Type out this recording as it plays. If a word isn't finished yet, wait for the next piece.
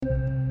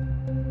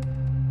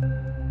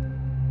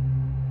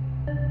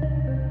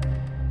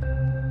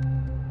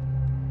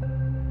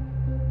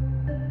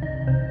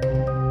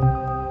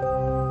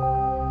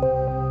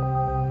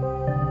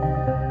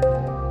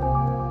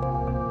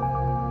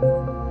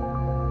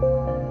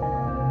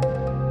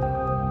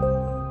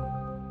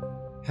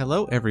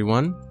Hello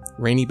everyone,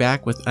 Rainy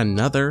back with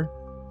another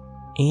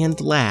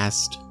and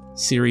last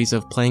series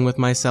of playing with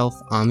myself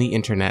on the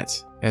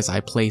internet as I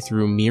play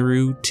through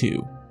Miru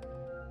 2.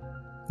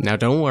 Now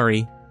don't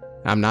worry,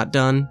 I'm not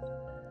done,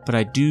 but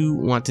I do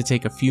want to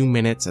take a few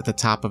minutes at the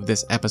top of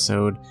this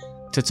episode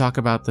to talk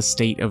about the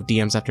state of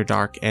DMs After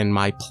Dark and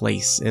my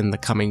place in the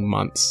coming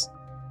months.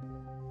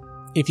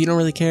 If you don't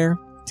really care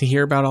to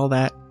hear about all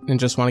that and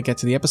just want to get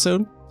to the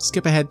episode,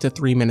 skip ahead to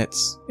 3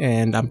 minutes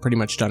and I'm pretty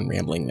much done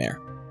rambling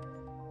there.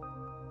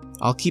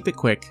 I'll keep it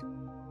quick,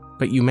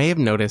 but you may have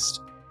noticed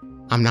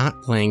I'm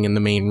not playing in the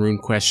main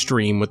RuneQuest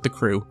stream with the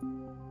crew,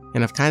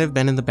 and I've kind of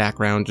been in the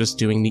background just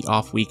doing the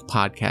off-week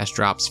podcast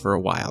drops for a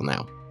while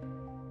now.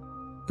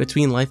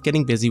 Between life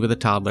getting busy with a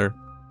toddler,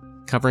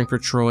 covering for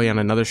Troy on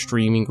another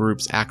streaming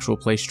group's actual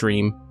play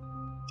stream,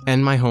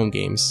 and my home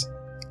games,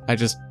 I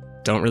just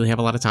don't really have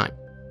a lot of time.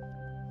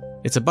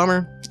 It's a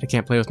bummer, I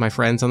can't play with my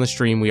friends on the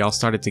stream we all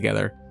started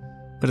together,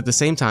 but at the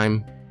same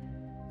time,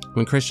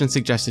 when Christian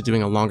suggested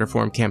doing a longer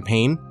form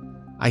campaign,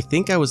 I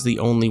think I was the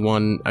only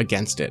one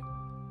against it.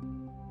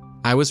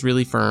 I was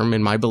really firm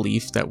in my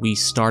belief that we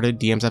started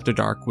DMs After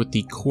Dark with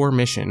the core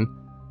mission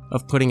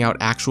of putting out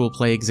actual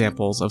play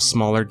examples of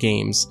smaller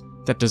games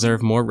that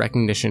deserve more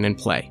recognition and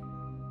play.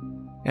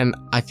 And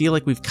I feel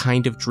like we've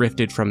kind of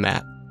drifted from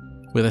that,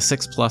 with a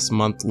 6+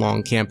 month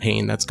long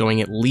campaign that's going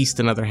at least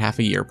another half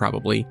a year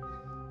probably,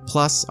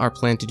 plus our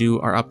plan to do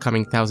our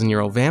upcoming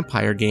 1,000-year-old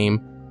vampire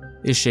game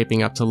is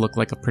shaping up to look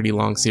like a pretty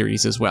long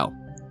series as well.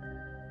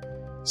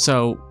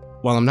 So,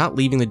 while I'm not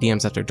leaving the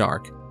DMs After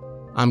Dark,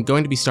 I'm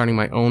going to be starting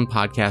my own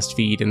podcast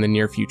feed in the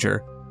near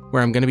future,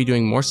 where I'm going to be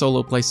doing more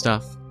solo play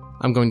stuff.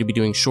 I'm going to be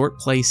doing short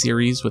play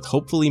series with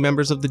hopefully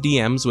members of the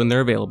DMs when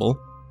they're available,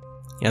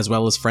 as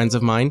well as friends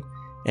of mine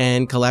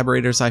and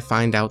collaborators I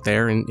find out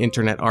there in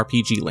internet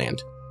RPG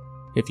land.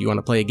 If you want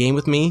to play a game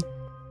with me,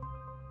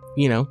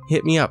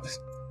 hit me up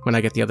when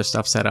I get the other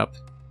stuff set up.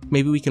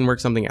 Maybe we can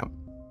work something out.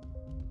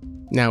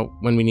 Now,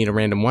 when we need a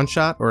random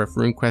one-shot or if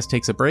RuneQuest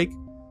takes a break,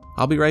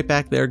 I'll be right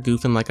back there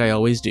goofing like I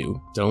always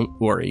do. Don't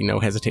worry, no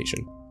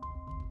hesitation.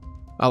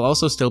 I'll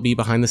also still be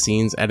behind the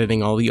scenes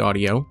editing all the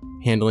audio,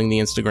 handling the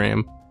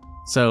Instagram,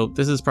 so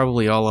this is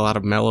probably all a lot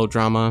of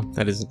melodrama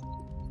that is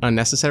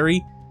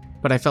unnecessary,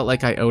 but I felt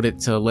like I owed it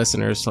to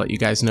listeners to let you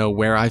guys know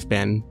where I've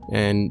been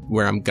and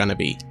where I'm gonna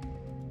be.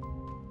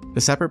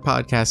 The separate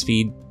podcast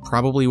feed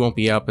probably won't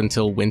be up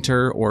until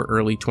winter or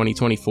early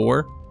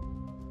 2024.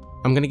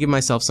 I'm gonna give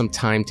myself some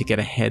time to get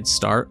a head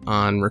start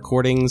on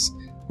recordings,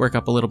 work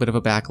up a little bit of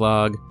a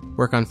backlog,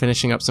 work on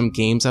finishing up some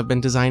games I've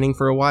been designing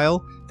for a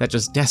while that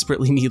just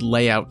desperately need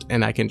layout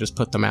and I can just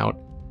put them out,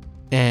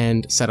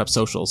 and set up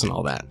socials and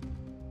all that.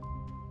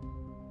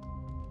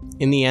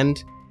 In the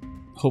end,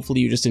 hopefully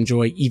you just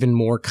enjoy even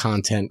more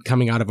content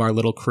coming out of our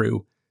little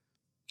crew,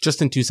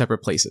 just in 2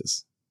 separate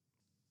places.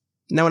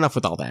 Now enough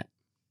with all that.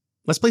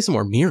 Let's play some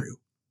more Miru.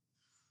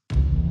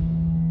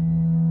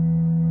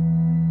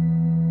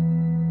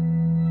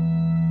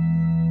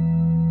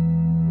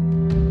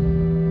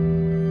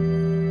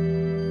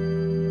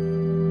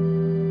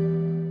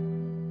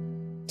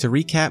 To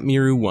recap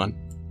Miru 1,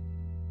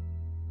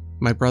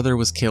 my brother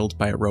was killed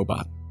by a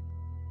robot.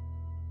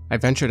 I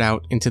ventured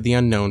out into the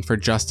unknown for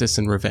justice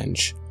and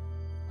revenge.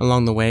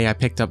 Along the way, I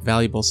picked up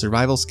valuable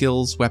survival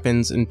skills,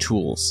 weapons, and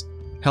tools,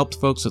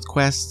 helped folks with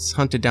quests,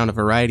 hunted down a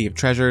variety of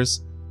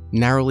treasures,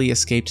 narrowly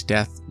escaped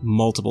death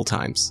multiple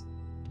times.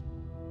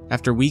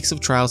 After weeks of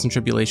trials and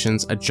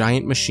tribulations, a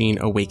giant machine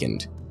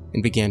awakened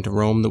and began to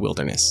roam the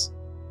wilderness.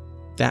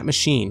 That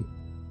machine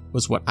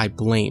was what I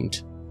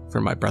blamed for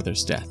my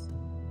brother's death.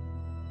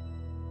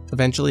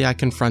 Eventually I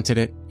confronted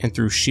it, and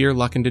through sheer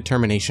luck and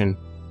determination,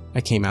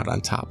 I came out on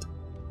top.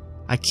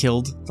 I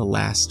killed the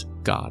last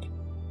god.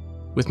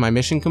 With my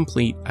mission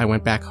complete, I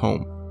went back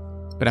home,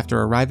 but after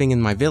arriving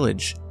in my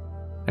village,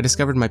 I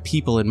discovered my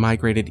people had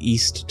migrated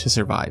east to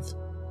survive.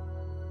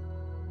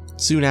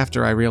 Soon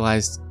after, I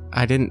realized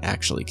I didn't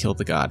actually kill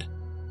the god.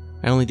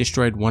 I only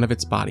destroyed one of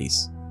its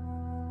bodies.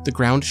 The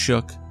ground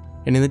shook,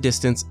 and in the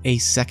distance, a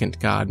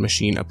second god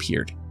machine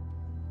appeared.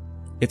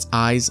 Its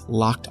eyes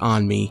locked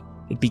on me.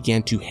 It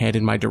began to head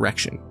in my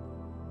direction.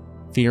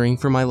 Fearing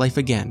for my life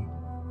again,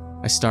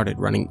 I started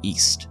running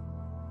east.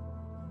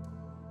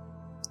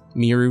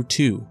 Miru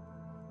 2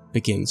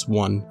 begins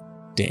 1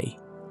 day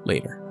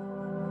later.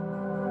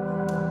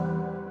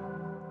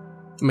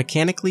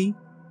 Mechanically,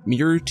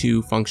 Miru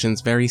 2 functions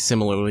very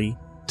similarly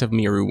to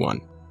Miru 1.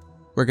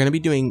 We're going to be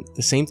doing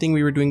the same thing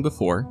we were doing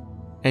before,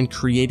 and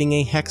creating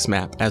a hex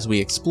map as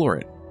we explore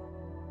it.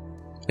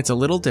 It's a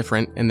little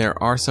different, and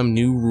there are some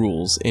new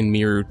rules in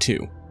Miru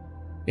 2.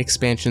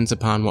 Expansions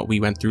upon what we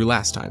went through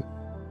last time.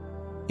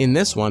 In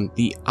this one,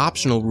 the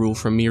optional rule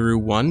from Miru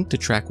 1 to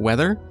track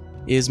weather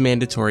is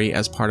mandatory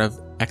as part of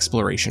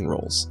exploration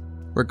rolls.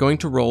 We're going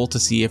to roll to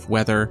see if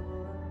weather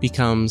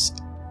becomes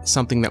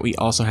something that we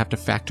also have to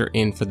factor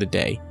in for the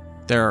day.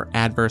 There are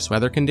adverse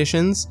weather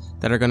conditions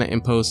that are going to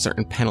impose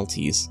certain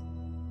penalties,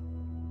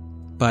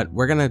 but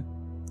we're going to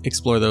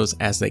explore those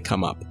as they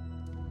come up.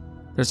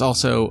 There's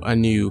also a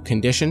new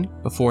condition.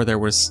 Before there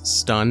was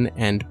stun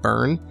and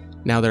burn,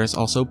 Now there's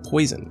also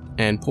poison,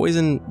 and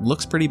poison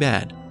looks pretty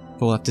bad,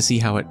 but we'll have to see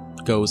how it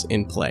goes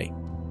in play.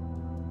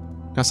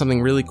 Now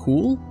something really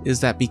cool is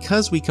that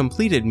because we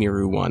completed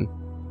Miru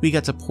 1, we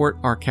got to port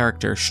our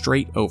character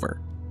straight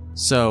over.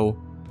 So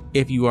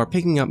if you are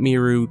picking up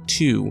Miru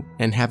 2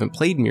 and haven't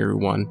played Miru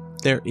 1,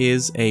 there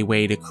is a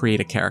way to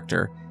create a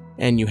character,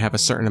 and you have a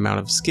certain amount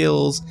of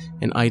skills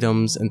and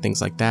items and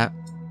things like that.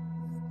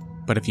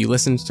 But if you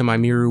listened to my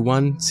Miru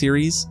 1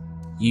 series,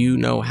 you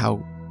know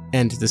how,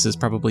 and this is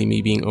probably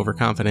me being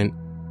overconfident,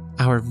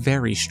 our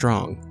very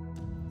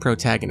strong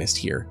protagonist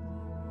here,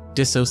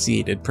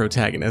 dissociated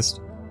protagonist,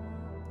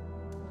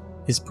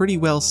 is pretty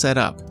well set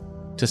up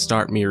to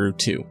start Miru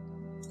 2.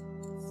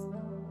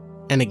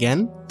 And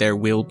again, there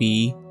will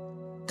be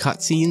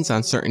cutscenes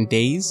on certain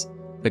days,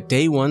 but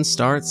day 1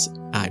 starts,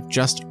 I've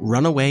just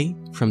run away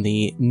from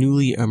the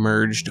newly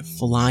emerged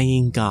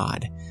flying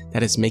god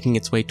that is making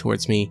its way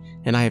towards me,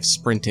 and I have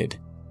sprinted.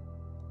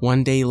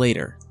 1 day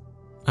later,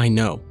 I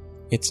know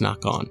it's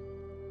not gone.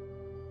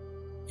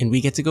 And we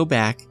get to go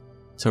back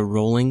to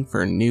rolling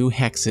for new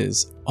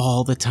hexes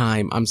all the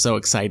time. I'm so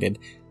excited.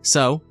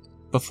 So,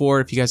 before,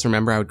 if you guys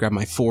remember, I would grab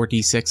my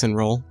 4d6 and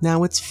roll.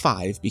 Now it's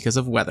 5 because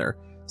of weather.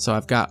 So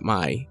I've got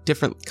my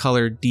different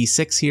colored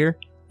d6 here,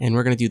 and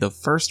we're going to do the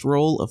first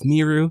roll of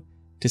Miru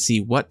to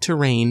see what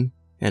terrain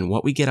and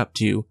what we get up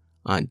to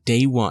on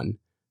day 1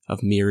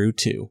 of Miru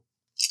 2.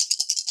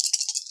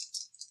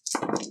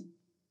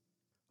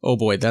 Oh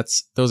boy,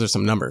 those are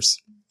some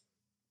numbers.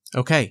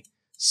 Okay,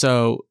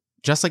 so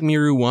just like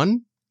Miru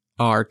 1,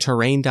 our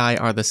terrain die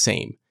are the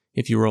same.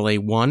 If you roll a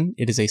 1,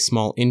 it is a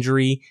small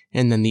injury,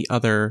 and then the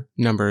other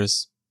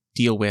numbers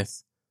deal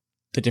with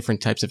the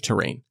different types of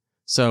terrain.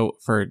 So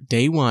for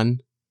day 1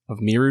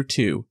 of Miru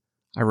 2,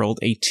 I rolled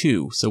a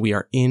 2, so we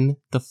are in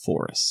the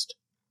forest.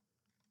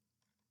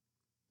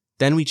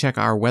 Then we check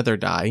our weather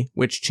die,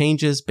 which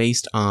changes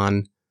based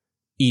on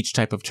each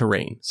type of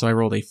terrain. So I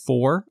rolled a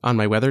 4 on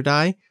my weather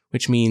die,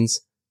 which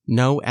means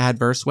no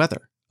adverse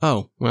weather.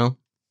 Oh, well,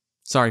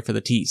 sorry for the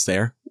tease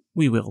there.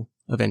 We will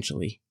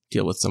eventually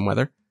deal with some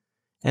weather.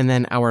 And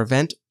then our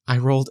event, I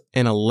rolled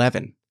an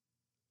 11.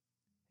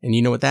 And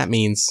you know what that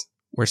means.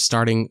 We're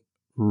starting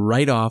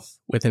right off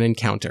with an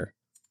encounter.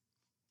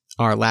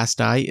 Our last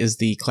die is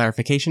the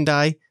clarification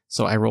die,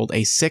 so I rolled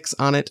a 6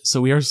 on it.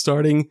 So we are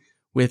starting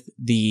with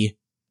the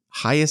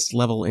highest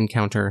level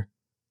encounter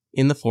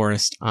in the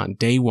forest on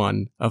day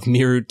 1 of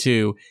Miru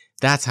 2.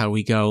 That's how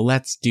we go.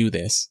 Let's do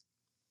this.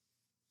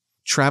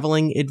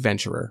 Traveling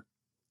Adventurer.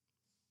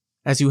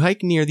 As you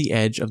hike near the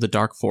edge of the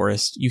dark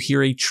forest, you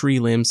hear a tree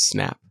limb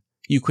snap.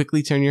 You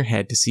quickly turn your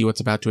head to see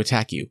what's about to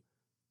attack you.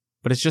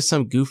 But it's just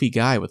some goofy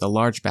guy with a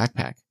large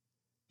backpack.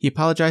 He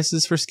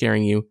apologizes for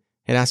scaring you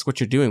and asks what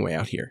you're doing way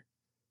out here.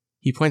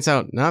 He points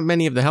out not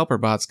many of the helper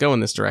bots go in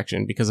this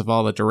direction because of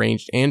all the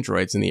deranged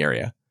androids in the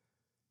area.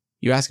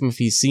 You ask him if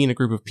he's seen a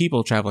group of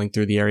people traveling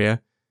through the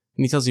area,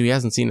 and he tells you he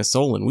hasn't seen a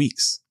soul in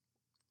weeks.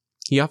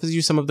 He offers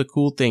you some of the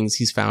cool things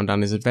he's found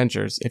on his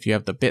adventures if you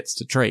have the bits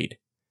to trade.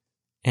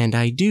 And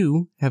I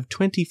do have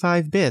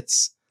 25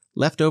 bits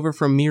left over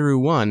from Miru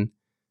 1.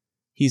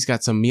 He's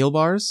got some meal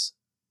bars,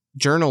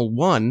 Journal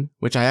 1,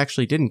 which I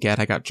actually didn't get,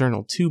 I got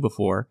Journal 2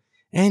 before,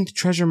 and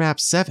Treasure Map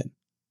 7.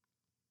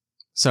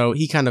 So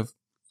he kind of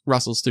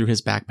rustles through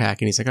his backpack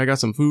and he's like, I got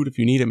some food if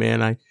you need it,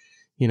 man.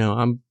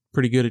 I'm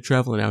pretty good at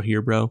traveling out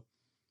here, bro.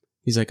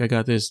 He's like, I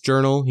got this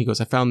journal. He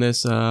goes, I found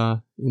this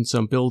in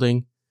some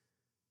building.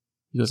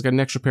 He goes, I got an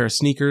extra pair of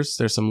sneakers.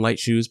 There's some light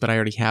shoes, but I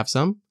already have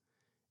some.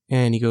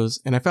 And he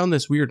goes, and I found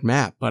this weird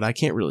map, but I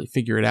can't really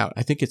figure it out.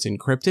 I think it's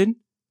encrypted.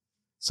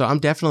 So I'm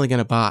definitely going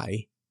to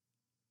buy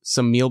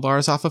some meal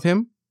bars off of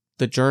him,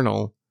 the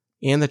journal,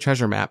 and the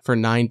treasure map for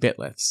 9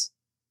 bitliths.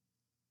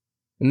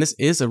 And this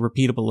is a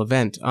repeatable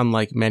event,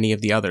 unlike many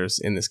of the others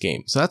in this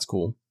game. So that's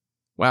cool.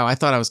 Wow, I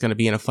thought I was going to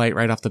be in a fight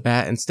right off the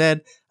bat.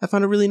 Instead, I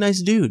found a really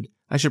nice dude.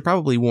 I should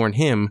probably warn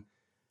him.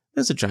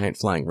 There's a giant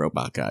flying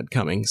robot god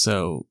coming,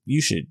 so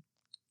you should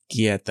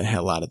get the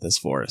hell out of this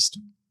forest.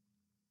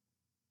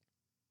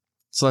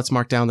 So let's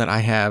mark down that I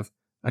have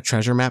a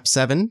treasure map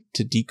 7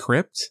 to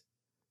decrypt,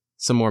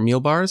 some more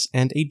meal bars,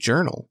 and a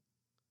journal.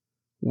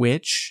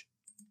 Which,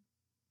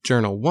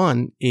 journal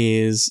 1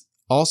 is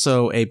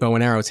also a bow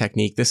and arrow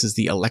technique. This is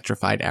the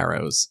electrified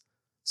arrows.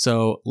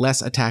 So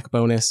less attack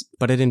bonus,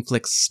 but it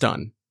inflicts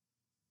stun.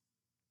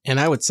 And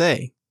I would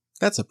say,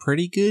 that's a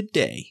pretty good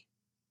day.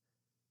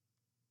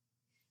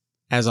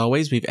 As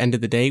always, we've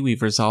ended the day,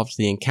 we've resolved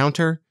the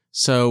encounter,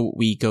 so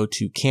we go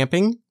to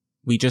camping.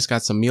 We just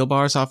got some meal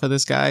bars off of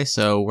this guy,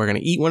 so we're going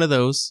to eat one of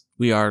those.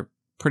 We are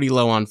pretty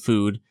low on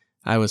food.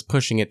 I was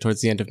pushing it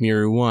towards the end of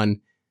Miru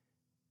 1.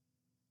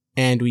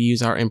 And we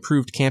use our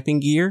improved camping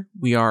gear.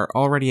 We are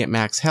already at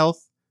max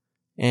health,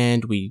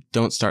 and we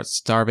don't start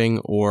starving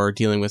or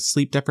dealing with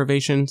sleep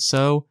deprivation,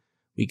 so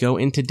we go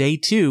into day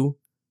 2,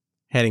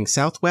 heading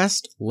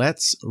southwest.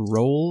 Let's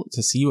roll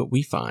to see what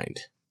we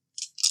find.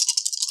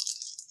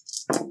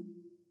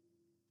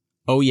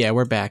 Oh yeah,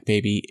 we're back,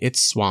 baby.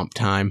 It's swamp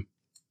time.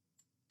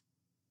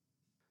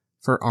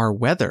 For our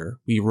weather,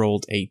 we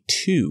rolled a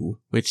 2,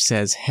 which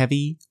says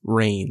heavy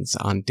rains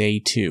on day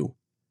 2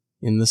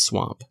 in the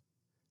swamp.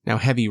 Now,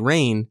 heavy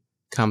rain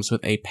comes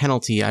with a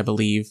penalty, I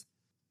believe,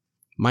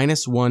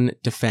 -1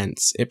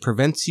 defense. It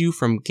prevents you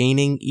from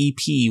gaining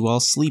EP while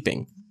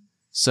sleeping.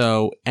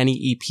 So any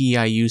EP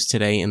I use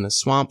today in the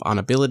swamp on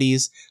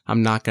abilities,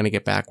 I'm not going to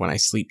get back when I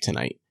sleep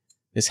tonight.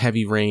 This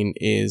heavy rain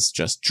is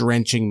just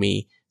drenching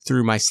me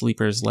through my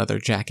sleeper's leather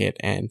jacket,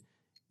 and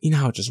you know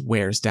how it just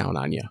wears down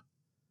on you.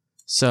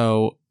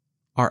 So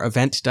our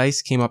event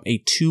dice came up a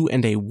 2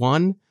 and a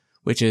 1,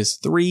 which is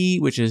 3,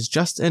 which is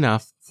just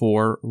enough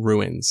for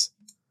ruins.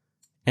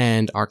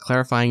 And our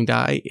clarifying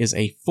die is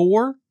a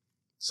 4,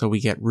 so we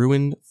get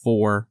ruin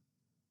 4,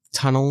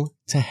 tunnel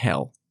to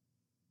hell.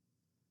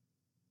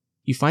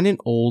 You find an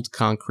old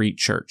concrete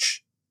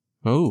church.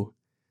 Oh,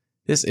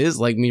 this is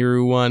like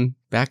Miru 1,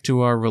 back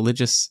to our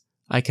religious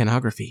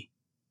iconography.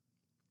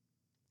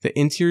 The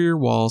interior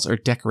walls are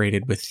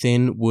decorated with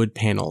thin wood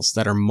panels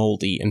that are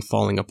moldy and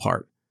falling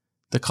apart.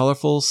 The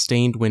colorful,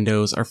 stained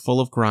windows are full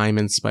of grime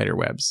and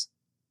spiderwebs.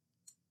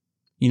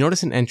 You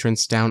notice an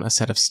entrance down a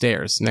set of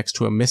stairs next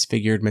to a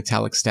misfigured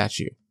metallic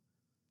statue.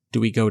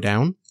 Do we go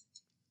down?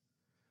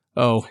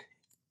 Oh,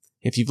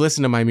 if you've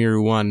listened to my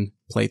Miru 1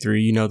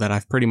 playthrough, you know that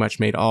I've pretty much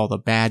made all the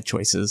bad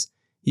choices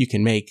you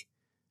can make.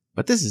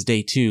 But this is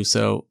day 2,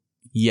 so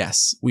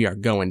yes, we are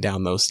going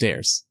down those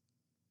stairs.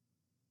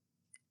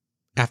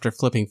 After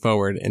flipping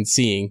forward and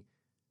seeing,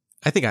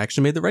 I think I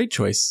actually made the right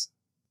choice.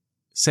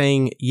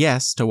 Saying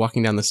yes to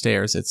walking down the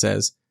stairs, it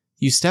says,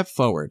 you step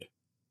forward,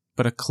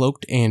 but a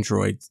cloaked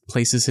android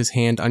places his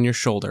hand on your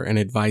shoulder and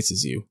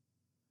advises you.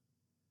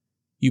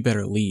 You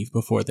better leave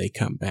before they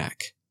come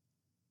back.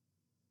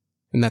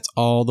 And that's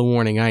all the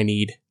warning I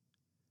need.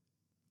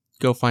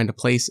 Go find a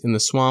place in the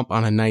swamp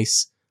on a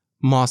nice,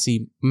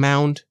 mossy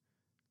mound,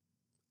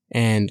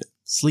 and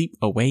sleep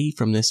away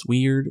from this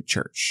weird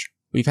church.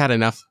 We've had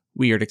enough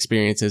weird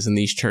experiences in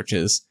these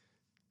churches.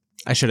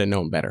 I should have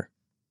known better,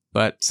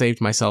 but saved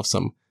myself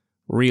some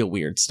real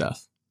weird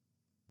stuff.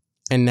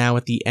 And now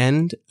at the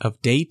end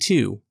of day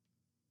 2,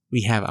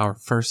 we have our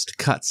first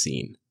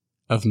cutscene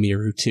of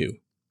Miru 2.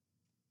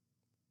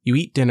 You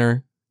eat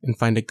dinner and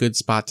find a good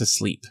spot to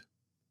sleep.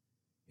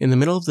 In the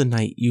middle of the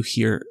night, you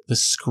hear the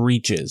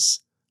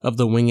screeches of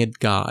the winged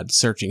god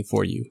searching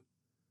for you.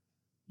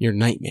 Your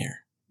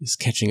nightmare is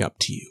catching up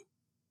to you.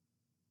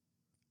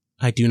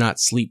 I do not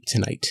sleep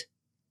tonight.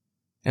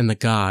 And the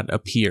god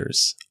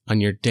appears on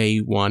your day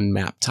 1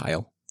 map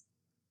tile.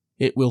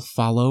 It will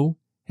follow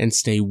and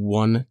stay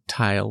 1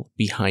 tile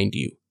behind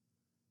you.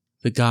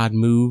 The god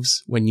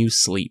moves when you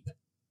sleep.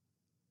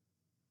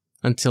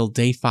 Until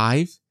day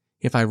 5,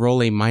 if I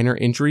roll a minor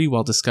injury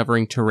while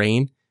discovering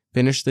terrain,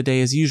 finish the day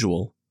as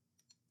usual.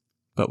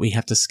 But we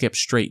have to skip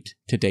straight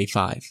to day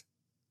 5.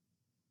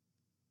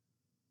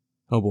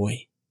 Oh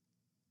boy.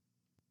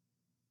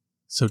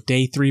 So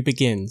day 3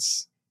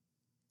 begins.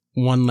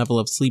 1 level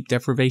of sleep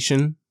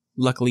deprivation,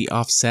 luckily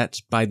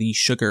offset by the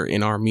sugar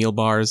in our meal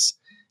bars,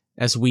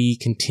 as we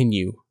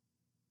continue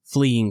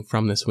fleeing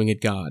from this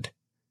winged god.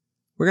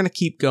 We're going to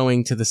keep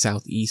going to the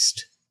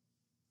southeast.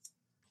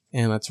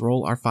 And let's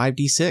roll our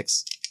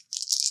 5d6.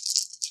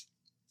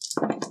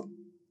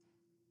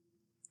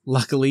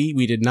 Luckily,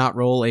 we did not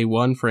roll a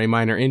 1 for a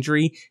minor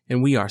injury,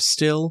 and we are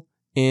still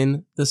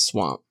in the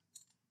swamp.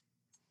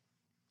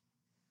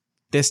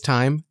 This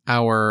time,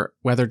 our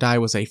weather die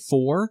was a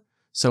 4,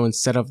 so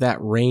instead of that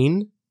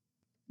rain,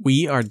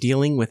 we are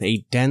dealing with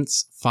a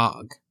dense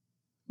fog.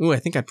 Ooh, I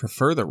think I'd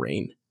prefer the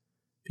rain,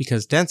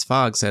 because dense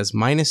fog says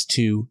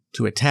 -2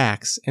 to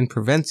attacks and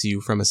prevents you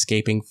from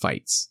escaping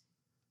fights.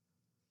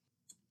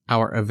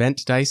 Our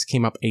event dice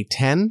came up a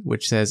 10,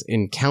 which says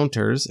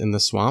encounters in the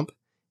swamp,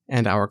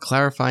 and our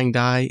clarifying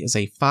die is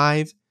a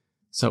 5,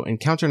 so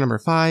encounter number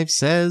 5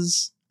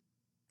 says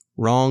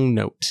wrong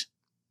note.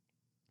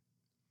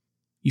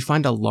 You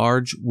find a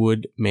large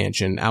wood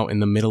mansion out in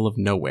the middle of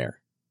nowhere.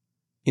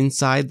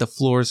 Inside, the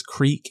floors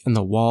creak and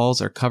the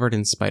walls are covered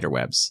in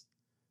spiderwebs.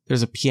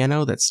 There's a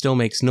piano that still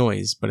makes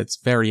noise, but it's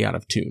very out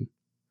of tune.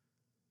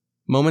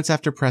 Moments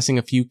after pressing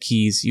a few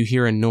keys, you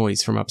hear a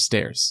noise from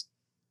upstairs.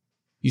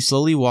 You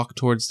slowly walk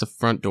towards the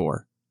front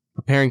door,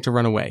 preparing to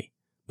run away,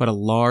 but a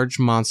large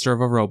monster of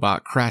a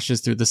robot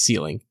crashes through the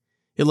ceiling.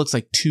 It looks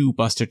like 2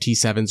 Buster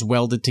T7s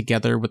welded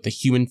together with the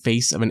human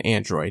face of an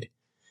android.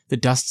 The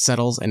dust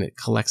settles and it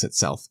collects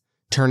itself,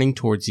 turning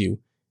towards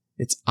you.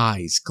 Its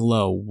eyes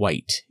glow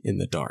white in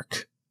the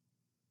dark.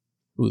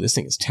 Ooh, this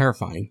thing is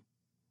terrifying.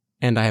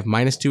 And I have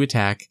 -2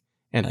 attack,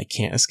 and I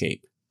can't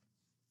escape.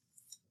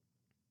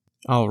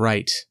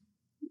 Alright.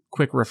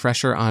 Quick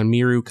refresher on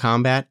Miru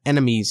combat.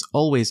 Enemies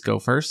always go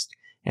first,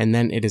 and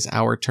then it is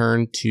our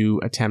turn to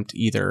attempt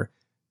either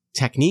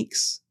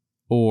techniques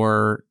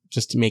or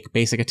just to make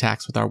basic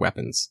attacks with our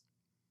weapons.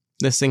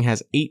 This thing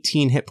has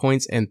 18 hit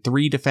points and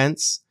 3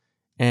 defense,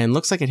 and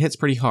looks like it hits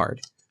pretty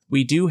hard.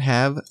 We do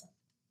have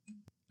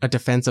a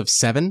defense of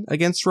 7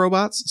 against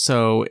robots,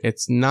 so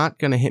it's not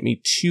going to hit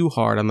me too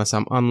hard unless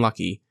I'm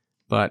unlucky,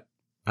 but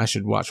I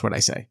should watch what I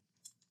say.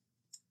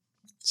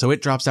 So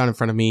it drops down in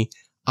front of me.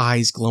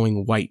 eyes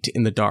glowing white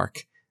in the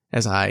dark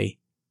as I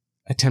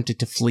attempted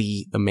to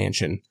flee the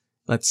mansion.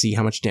 Let's see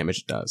how much damage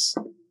it does.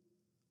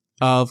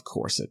 Of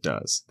course it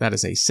does. That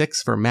is a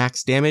 6 for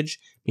max damage,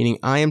 meaning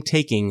I am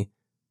taking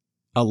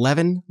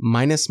 11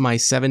 minus my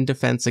 7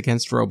 defense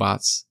against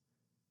robots,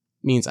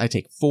 means I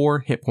take 4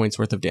 hit points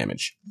worth of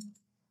damage.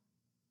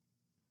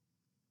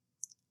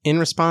 In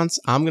response,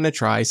 I'm going to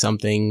try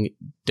something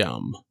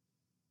dumb.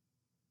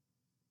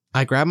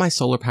 I grab my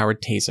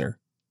solar-powered taser,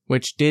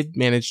 which did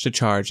manage to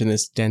charge in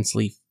this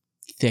densely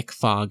thick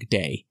fog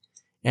day,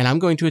 and I'm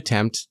going to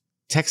attempt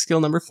tech skill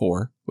number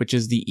 4, which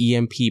is the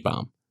EMP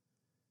bomb.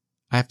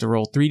 I have to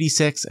roll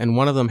 3d6, and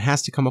one of them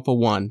has to come up a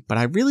 1, but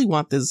I really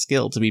want this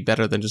skill to be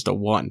better than just a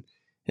 1,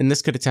 and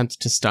this could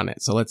attempt to stun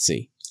it, so let's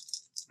see.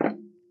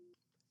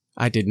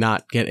 I did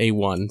not get a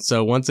 1,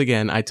 so once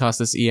again, I toss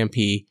this EMP,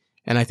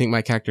 and I think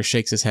my character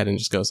shakes his head and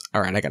just goes,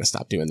 alright, I gotta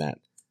stop doing that.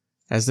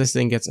 As this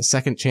thing gets a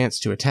second chance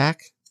to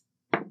attack,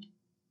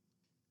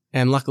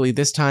 and luckily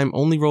this time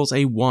only rolls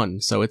a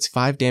 1, so its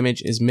 5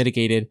 damage is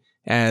mitigated,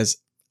 as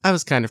I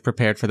was kind of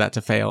prepared for that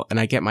to fail, and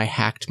I get my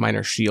hacked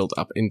minor shield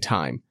up in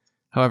time.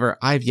 However,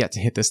 I've yet to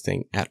hit this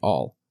thing at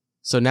all.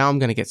 So now I'm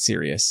going to get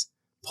serious.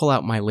 Pull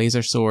out my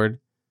laser sword,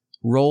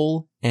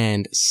 roll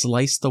and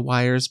slice the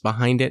wires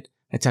behind it,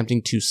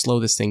 attempting to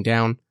slow this thing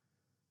down.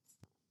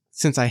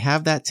 Since I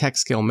have that tech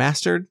skill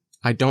mastered,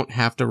 I don't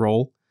have to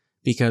roll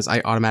because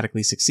I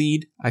automatically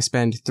succeed. I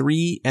spend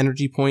 3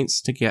 energy points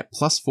to get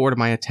 +4 to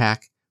my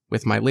attack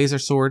with my laser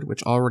sword,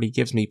 which already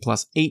gives me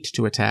 +8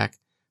 to attack.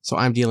 So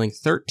I'm dealing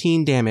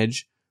 13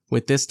 damage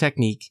with this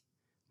technique,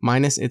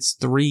 minus its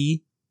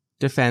 3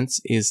 defense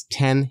is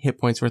 10 hit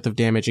points worth of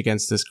damage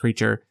against this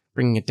creature,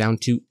 bringing it down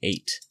to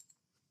 8.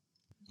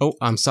 Oh,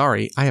 I'm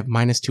sorry, I have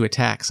 -2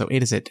 attack, so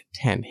it is at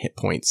 10 hit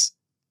points.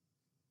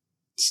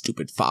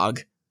 Stupid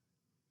fog.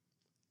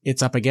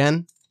 It's up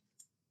again,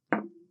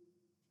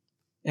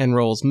 and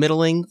rolls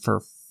middling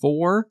for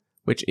 4,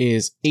 which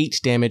is 8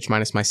 damage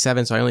minus my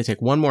 7, so I only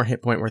take 1 more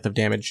hit point worth of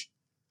damage.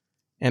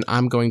 And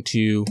I'm going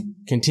to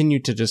continue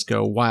to just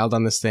go wild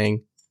on this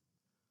thing.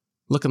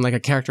 Looking like a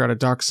character out of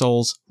Dark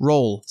Souls.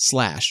 Roll,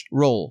 slash,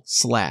 roll,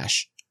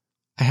 slash.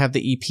 I have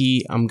the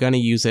EP, I'm gonna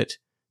use it.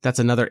 That's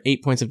another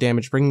 8 points of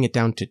damage, bringing it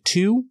down to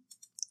 2.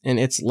 And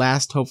its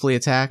last, hopefully,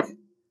 attack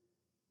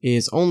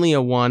is only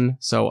a 1,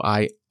 so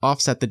I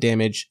offset the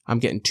damage. I'm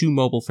getting 2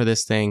 mobile for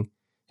this thing.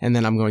 And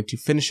then I'm going to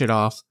finish it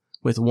off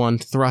with 1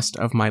 thrust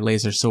of my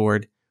laser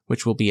sword,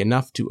 which will be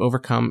enough to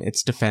overcome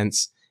its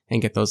defense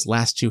and get those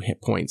last 2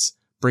 hit points,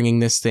 bringing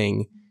this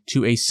thing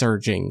to a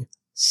surging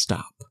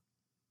stop.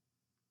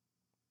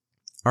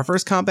 Our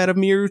first combat of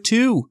Miru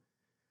 2!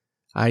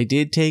 I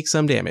did take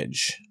some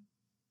damage.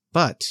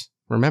 But,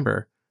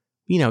 remember,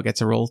 we now get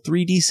to roll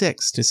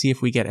 3d6 to see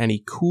if we get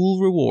any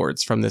cool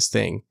rewards from this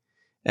thing,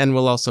 and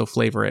we'll also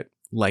flavor it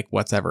like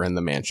what's ever in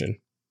the mansion.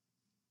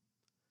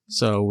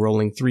 So,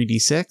 rolling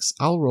 3d6,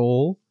 I'll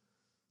roll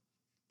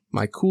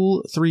my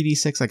cool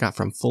 3d6 I got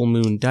from Full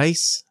Moon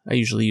Dice. I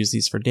usually use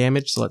these for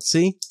damage, so let's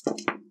see.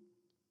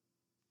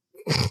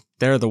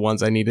 They're the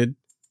ones I needed.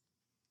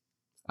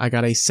 I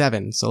got a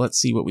 7, so let's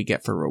see what we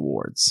get for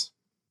rewards.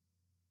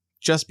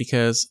 Just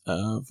because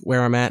of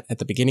where I'm at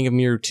the beginning of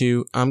Miru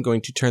 2, I'm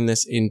going to turn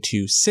this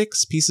into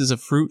 6 pieces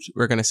of fruit.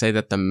 We're going to say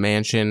that the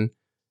mansion,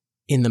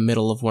 in the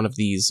middle of one of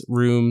these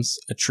rooms,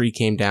 a tree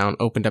came down,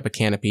 opened up a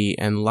canopy,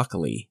 and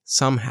luckily,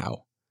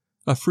 somehow,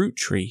 a fruit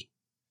tree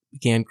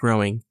began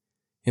growing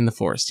in the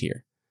forest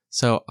here.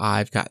 So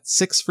I've got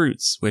 6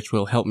 fruits, which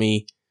will help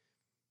me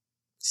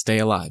stay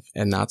alive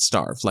and not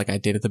starve like I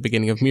did at the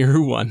beginning of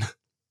Miru 1.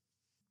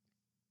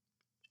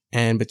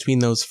 And between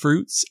those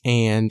fruits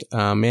and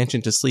a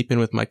mansion to sleep in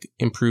with my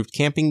improved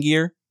camping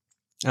gear,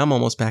 I'm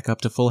almost back up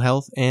to full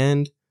health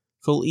and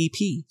full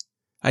EP.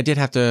 I did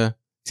have to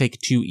take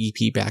 2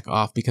 EP back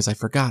off because I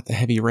forgot the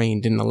heavy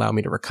rain didn't allow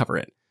me to recover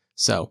it.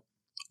 So,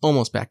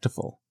 almost back to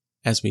full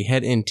as we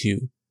head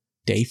into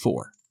day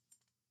 4.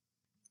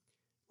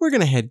 We're going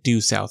to head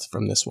due south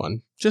from this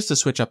one, just to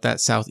switch up that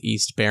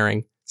southeast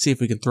bearing, see if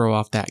we can throw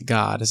off that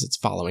god as it's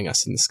following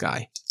us in the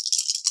sky.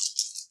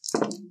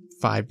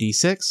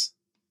 5d6.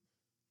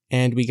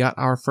 And we got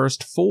our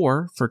first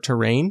 4 for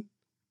terrain,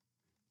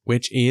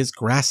 which is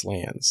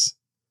grasslands.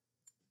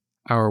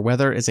 Our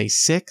weather is a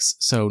 6,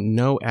 so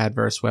no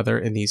adverse weather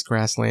in these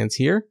grasslands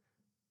here.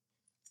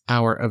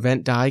 Our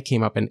event die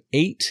came up an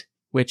 8,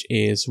 which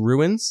is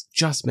ruins,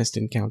 just missed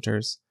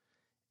encounters.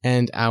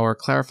 And our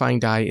clarifying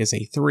die is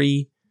a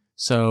 3,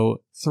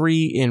 so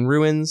 3 in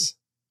ruins,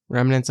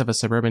 remnants of a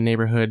suburban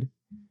neighborhood.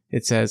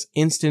 It says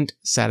instant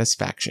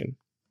satisfaction.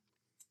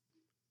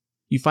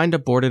 You find a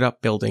boarded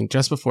up building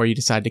just before you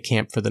decide to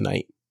camp for the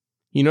night.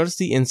 You notice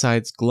the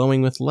insides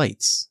glowing with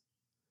lights.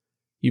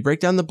 You break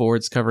down the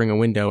boards covering a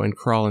window and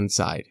crawl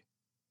inside.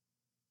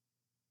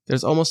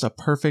 There's almost a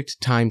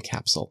perfect time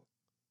capsule.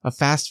 A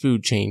fast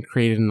food chain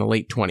created in the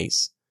late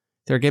 20s.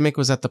 Their gimmick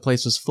was that the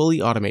place was fully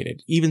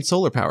automated, even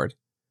solar powered.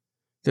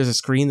 There's a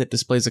screen that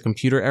displays a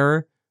computer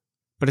error,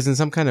 but is in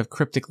some kind of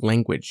cryptic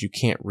language you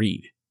can't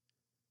read.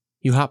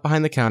 You hop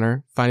behind the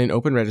counter, find an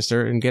open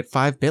register, and get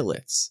 5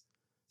 bitlets.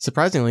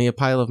 Surprisingly, a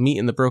pile of meat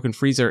in the broken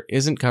freezer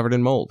isn't covered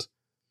in mold.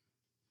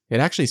 It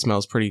actually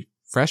smells pretty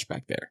fresh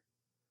back there.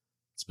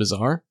 It's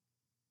bizarre.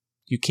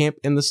 You camp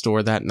in the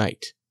store that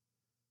night.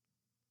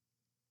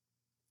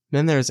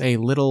 Then there's a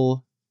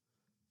little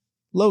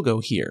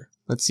logo here.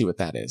 Let's see what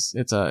that is.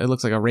 It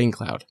looks like a rain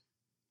cloud.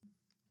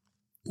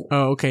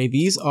 Oh, okay.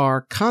 These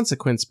are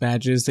consequence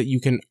badges that you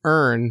can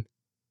earn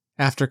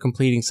after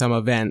completing some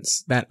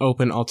events that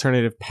open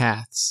alternative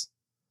paths.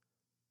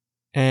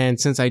 And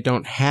since I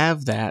don't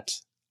have that,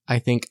 I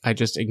think I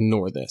just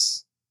ignore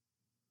this.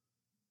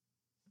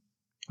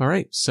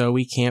 Alright, so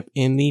we camp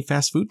in the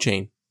fast food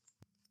chain.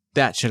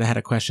 That should have had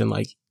a question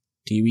like,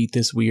 do you eat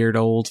this weird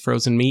old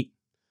frozen meat?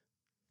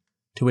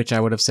 To which I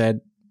would have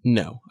said,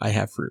 no, I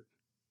have fruit.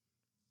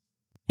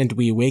 And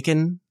we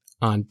awaken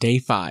on day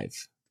 5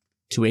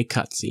 to a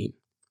cutscene.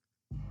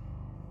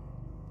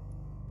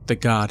 The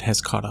god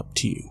has caught up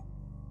to you.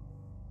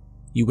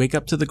 You wake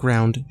up to the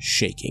ground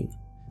shaking.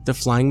 The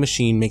flying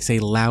machine makes a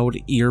loud,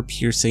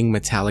 ear-piercing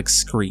metallic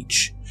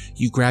screech.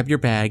 You grab your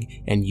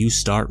bag and you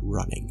start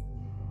running.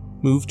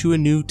 Move to a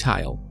new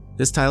tile.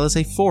 This tile is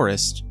a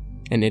forest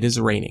and it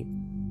is raining.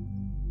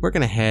 We're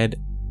gonna head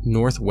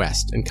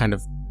northwest and kind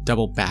of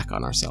double back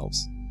on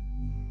ourselves.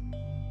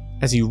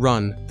 As you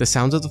run, the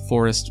sounds of the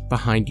forest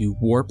behind you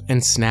warp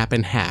and snap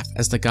in half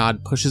as the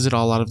god pushes it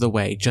all out of the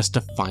way just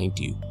to find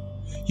you.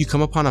 You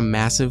come upon a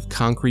massive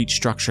concrete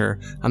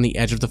structure on the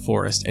edge of the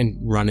forest and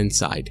run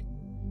inside.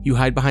 You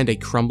hide behind a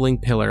crumbling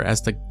pillar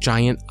as the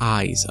giant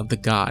eyes of the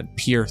god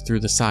peer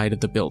through the side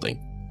of the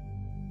building.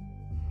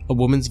 A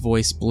woman's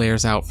voice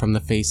blares out from the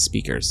face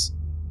speakers.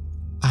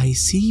 I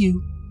see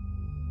you.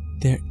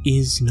 There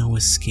is no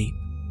escape.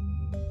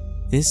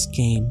 This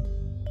game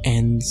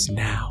ends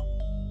now.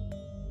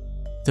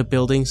 The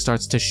building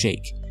starts to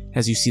shake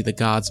as you see the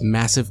god's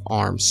massive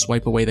arms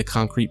swipe away the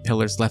concrete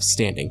pillars left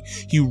standing.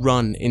 You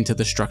run into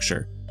the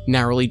structure,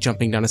 narrowly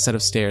jumping down a set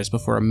of stairs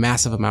before a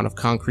massive amount of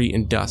concrete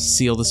and dust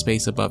seal the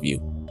space above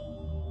you.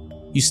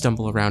 You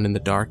stumble around in the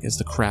dark as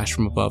the crash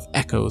from above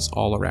echoes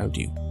all around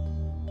you.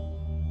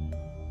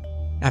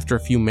 After a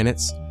few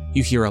minutes,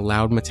 you hear a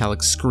loud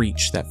metallic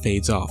screech that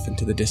fades off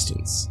into the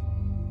distance.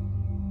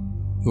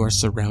 You are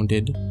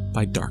surrounded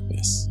by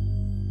darkness.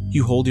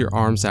 You hold your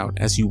arms out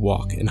as you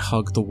walk and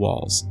hug the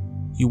walls.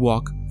 You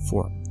walk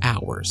for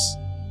hours.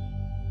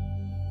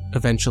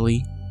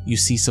 Eventually, you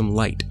see some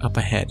light up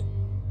ahead.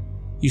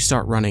 You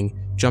start running,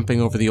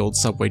 jumping over the old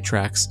subway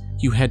tracks.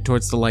 You head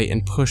towards the light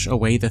and push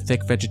away the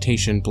thick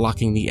vegetation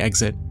blocking the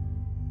exit.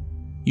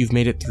 You've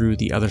made it through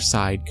the other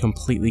side,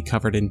 completely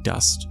covered in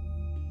dust.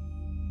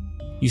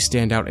 You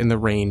stand out in the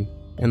rain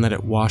and let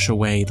it wash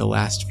away the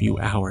last few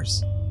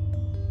hours.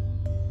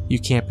 You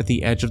camp at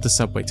the edge of the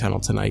subway tunnel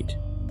tonight.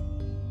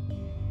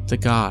 The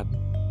god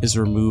is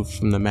removed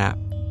from the map,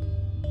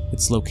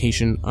 its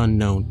location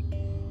unknown.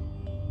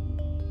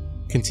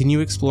 Continue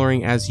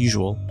exploring as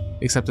usual,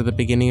 except at the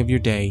beginning of your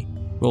day,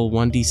 roll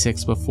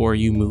 1d6 before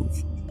you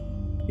move.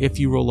 If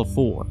you roll a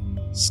 4,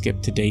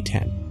 skip to day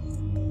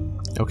 10.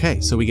 Okay,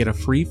 so we get a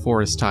free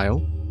forest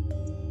tile,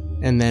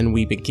 and then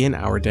we begin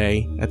our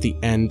day at the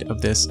end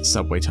of this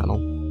subway tunnel,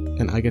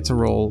 and I get to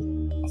roll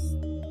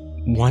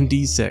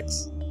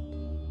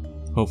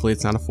 1d6. Hopefully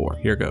it's not a 4.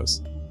 Here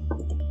goes.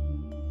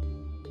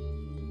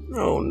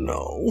 Oh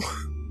no.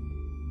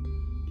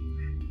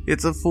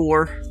 It's a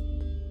 4.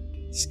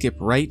 Skip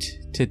right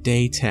to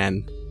day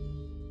 10.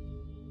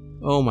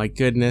 Oh my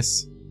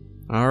goodness.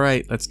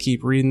 Alright, let's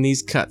keep reading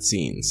these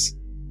cutscenes.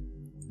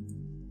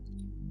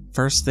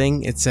 First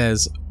thing, it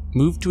says,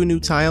 move to a new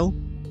tile,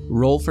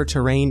 roll for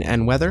terrain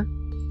and weather.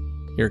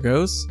 Here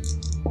goes.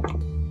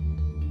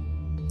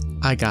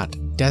 I got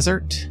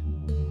desert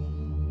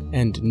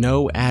and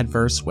no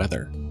adverse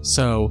weather.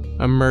 So,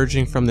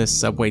 emerging from this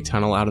subway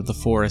tunnel out of the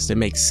forest, it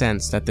makes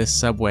sense that this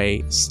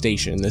subway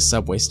station, this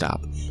subway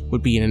stop,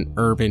 would be in an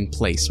urban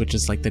place, which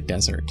is like the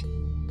desert.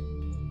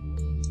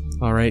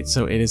 Alright,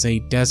 so it is a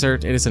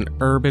desert, it is an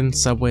urban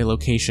subway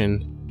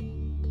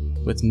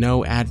location with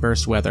no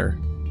adverse weather.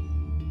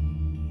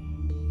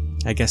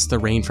 I guess the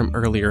rain from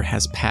earlier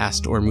has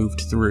passed or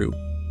moved through.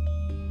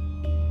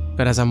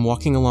 But as I'm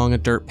walking along a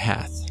dirt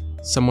path,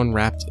 someone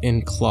wrapped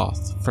in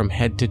cloth from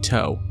head to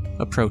toe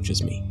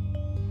approaches me.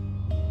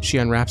 She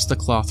unwraps the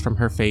cloth from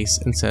her face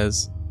and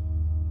says,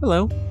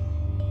 "Hello."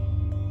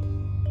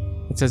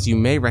 It says you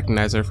may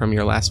recognize her from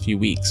your last few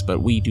weeks,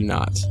 but we do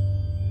not.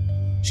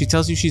 She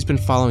tells you she's been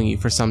following you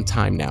for some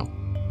time now.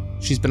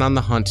 She's been on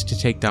the hunt to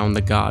take down the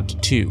god,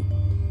 too,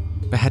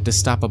 but had to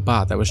stop a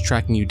bot that was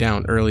tracking you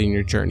down early in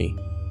your journey.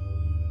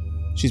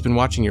 She's been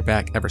watching your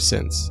back ever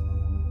since.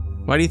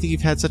 "Why do you think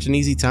you've had such an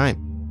easy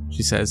time?"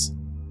 she says.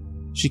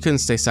 She couldn't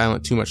stay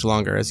silent too much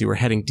longer as you were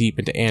heading deep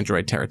into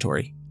android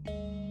territory.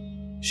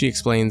 She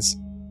explains,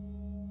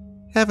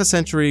 "Half a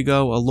century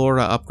ago,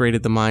 Alora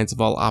upgraded the minds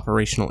of all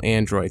operational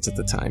androids at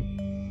the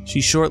time.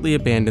 She shortly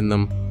abandoned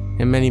them,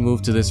 and many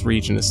moved to this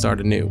region to start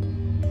anew,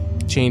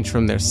 changed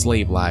from their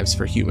slave lives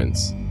for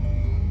humans.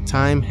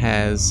 Time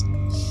has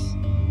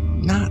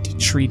not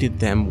treated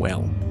them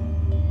well.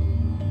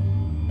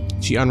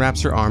 She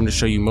unwraps her arm to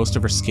show you most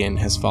of her skin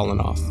has fallen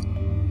off.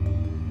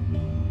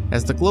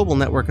 As the global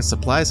network of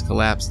supplies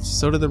collapsed,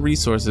 so did the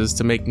resources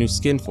to make new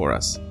skin for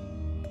us.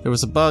 There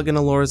was a bug in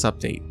Alora's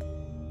update.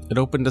 It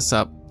opened us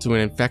up to an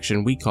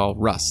infection we call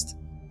rust.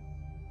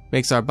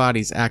 Makes our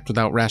bodies act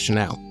without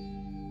rationale.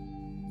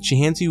 She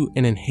hands you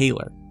an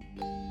inhaler.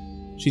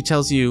 She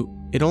tells you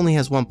it only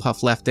has one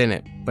puff left in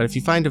it, but if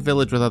you find a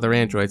village with other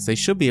androids, they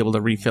should be able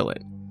to refill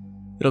it.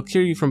 It'll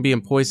cure you from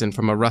being poisoned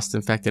from a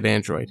rust-infected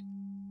android.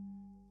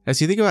 As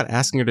you think about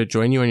asking her to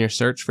join you in your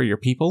search for your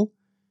people,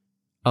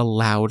 a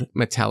loud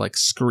metallic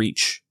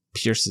screech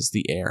pierces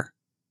the air.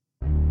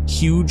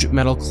 Huge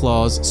metal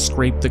claws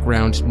scrape the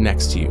ground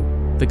next to you.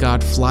 The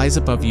god flies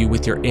above you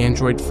with your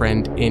android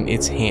friend in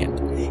its hand.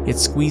 It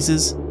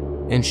squeezes,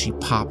 and she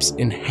pops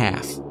in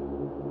half.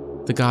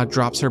 The god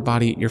drops her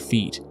body at your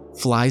feet,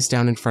 flies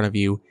down in front of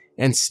you,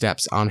 and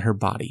steps on her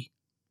body.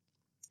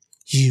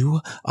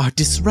 You are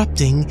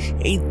disrupting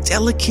a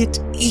delicate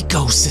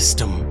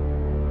ecosystem.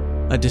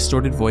 A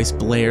distorted voice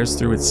blares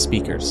through its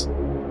speakers.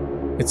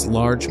 Its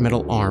large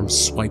metal arm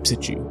swipes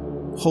at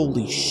you.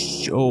 Holy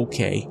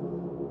okay.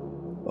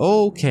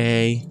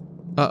 Okay.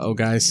 Uh-oh,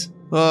 guys.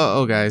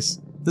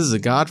 This is a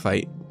god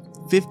fight.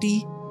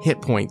 50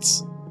 hit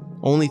points.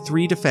 Only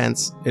 3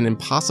 defense, an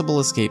impossible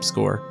escape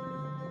score.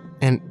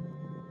 And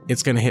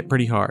it's going to hit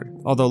pretty hard.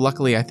 Although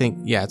luckily I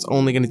think, it's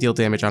only going to deal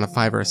damage on a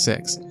 5 or a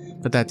 6.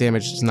 But that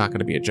damage is not going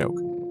to be a joke.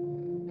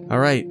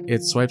 Alright,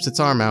 it swipes its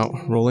arm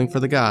out, rolling for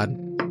the god.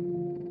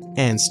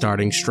 And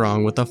starting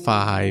strong with a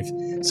 5.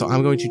 So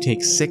I'm going to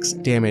take 6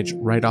 damage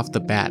right off the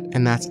bat,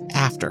 and that's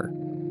after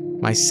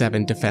my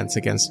 7 defense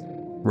against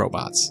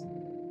robots.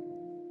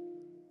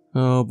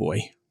 Oh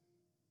boy.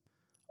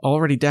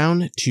 Already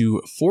down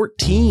to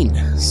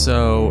 14,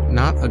 so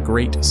not a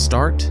great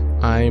start.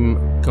 I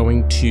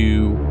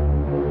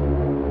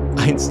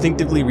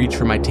instinctively reach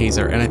for my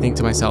taser, and I think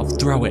to myself,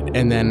 throw it,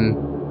 and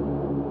then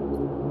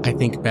I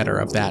think better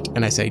of that,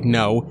 and I say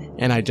no,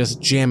 and I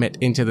just jam it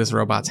into this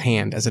robot's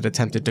hand as it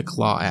attempted to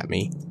claw at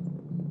me.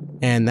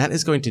 And that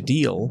is going to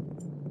deal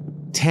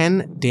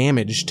 10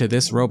 damage to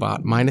this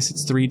robot, minus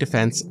its 3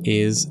 defense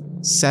is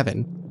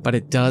 7, but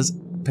it does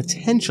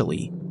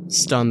potentially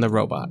stun the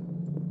robot.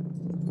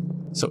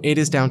 So it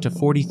is down to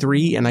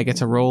 43, and I get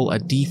to roll a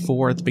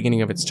d4 at the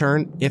beginning of its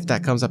turn. If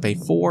that comes up a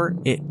 4,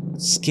 it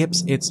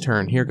skips its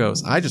turn. Here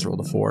goes. I just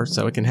rolled a 4,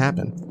 so it can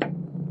happen.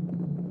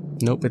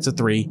 Nope, it's a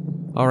 3.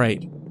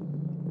 Alright.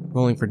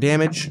 Rolling for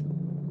damage.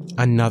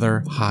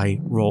 Another high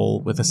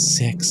roll with a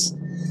 6.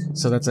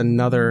 So that's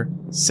another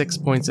 6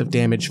 points of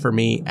damage for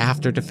me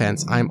after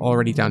defense. I'm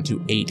already down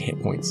to 8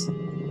 hit points.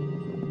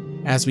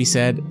 As we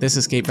said, this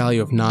escape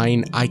value of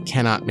 9, I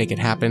cannot make it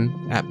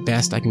happen. At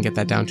best, I can get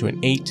that down to an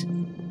 8.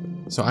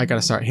 So I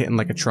gotta start hitting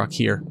like a truck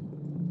here.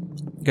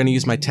 Gonna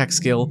use my tech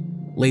skill,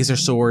 laser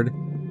sword,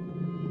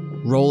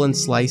 roll and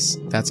slice.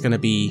 That's gonna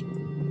be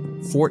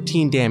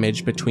 14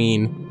 damage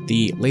between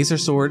the laser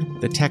sword,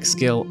 the tech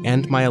skill,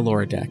 and my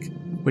Alora deck,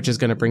 which is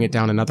gonna bring it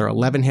down another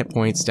 11 hit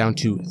points down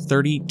to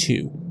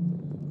 32.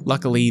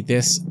 Luckily,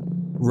 this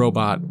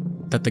robot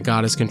that the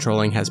god is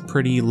controlling has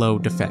pretty low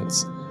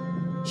defense.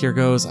 Here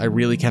goes. I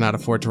really cannot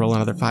afford to roll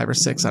another 5 or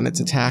 6 on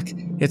its attack.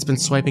 It's been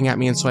swiping at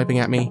me and swiping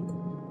at me.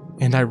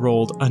 And I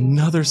rolled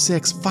another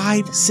 6.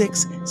 5,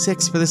 6,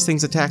 6 for this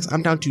thing's attacks.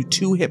 I'm down to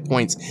 2 hit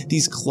points.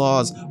 These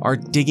claws are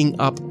digging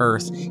up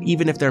earth,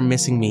 even if they're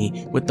missing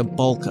me with the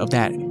bulk of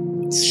that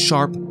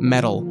sharp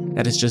metal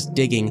that is just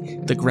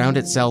digging. The ground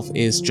itself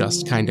is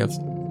just kind of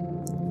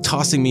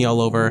tossing me all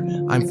over.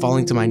 I'm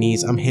falling to my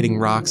knees. I'm hitting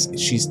rocks.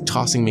 She's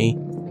tossing me.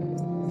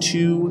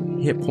 2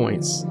 hit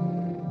points.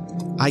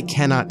 I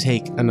cannot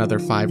take another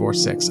 5 or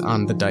 6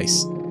 on the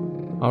dice.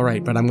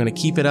 Alright, but I'm going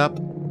to keep it up.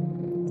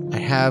 I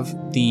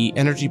have the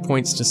energy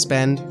points to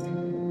spend.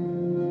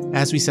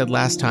 As we said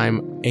last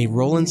time, a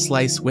roll and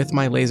slice with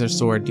my laser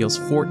sword deals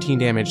 14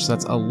 damage, so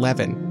that's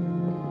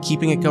 11.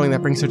 Keeping it going,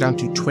 that brings her down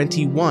to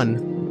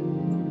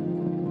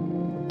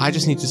 21. I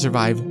just need to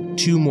survive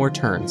 2 more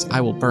turns.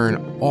 I will burn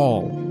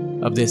all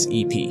of this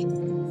EP.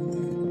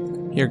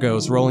 Here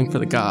goes, rolling for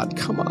the god.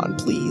 Come on,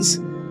 please.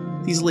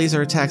 These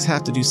laser attacks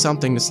have to do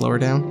something to slow her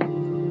down.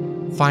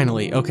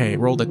 Finally, okay,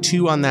 rolled a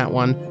 2 on that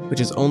one,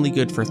 which is only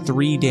good for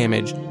 3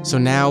 damage, so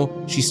now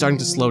she's starting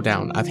to slow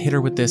down. I've hit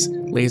her with this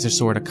laser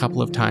sword a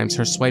couple of times.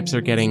 Her swipes are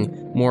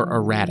getting more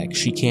erratic.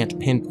 She can't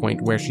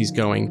pinpoint where she's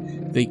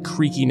going. The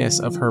creakiness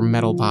of her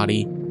metal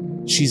body,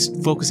 she's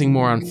focusing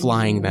more on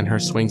flying than her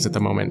swings at the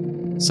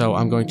moment. So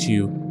I'm going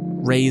to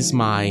raise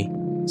my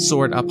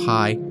sword up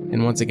high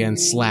and once again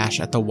slash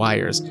at the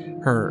wires.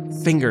 Her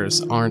fingers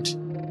aren't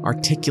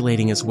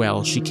articulating as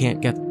well. She can't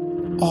get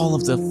all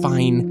of the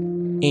fine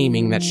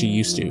aiming that she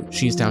used to.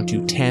 She's down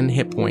to 10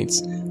 hit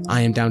points. I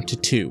am down to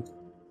 2.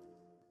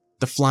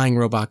 The flying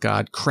robot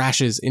god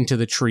crashes into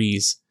the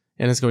trees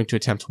and is going to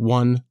attempt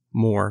one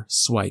more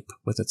swipe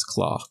with its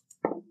claw.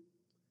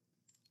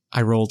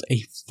 I rolled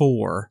a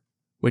 4,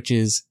 which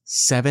is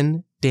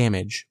 7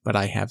 damage, but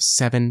I have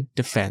 7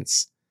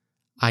 defense.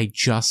 I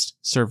just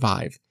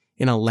survive.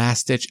 In a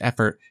last-ditch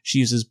effort, she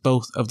uses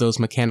both of those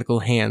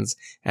mechanical hands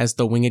as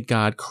the winged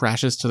god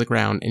crashes to the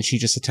ground, and she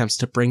just attempts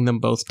to bring them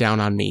both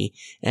down on me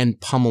and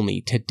pummel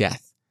me to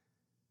death.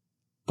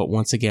 But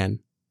once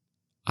again,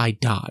 I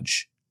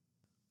dodge,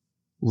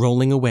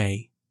 rolling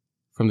away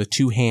from the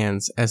two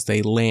hands as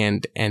they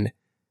land and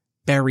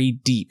bury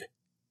deep,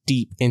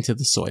 deep into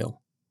the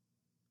soil.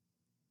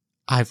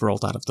 I've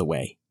rolled out of the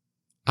way.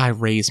 I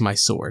raise my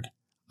sword.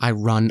 I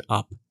run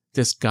up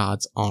this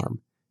god's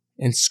arm,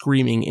 and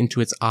screaming into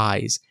its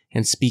eyes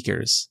and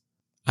speakers,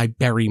 I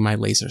bury my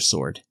laser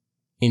sword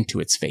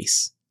into its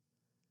face.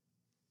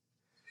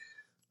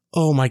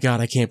 Oh my god,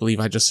 I can't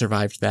believe I just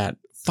survived that.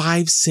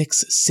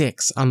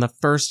 566 on the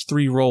first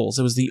 3 rolls.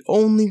 It was the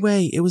only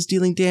way it was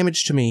dealing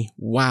damage to me.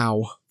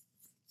 Wow.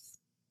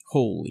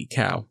 Holy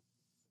cow.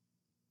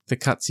 The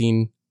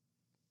cutscene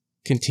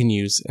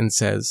continues and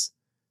says,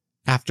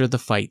 after the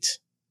fight,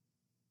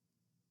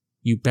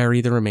 you bury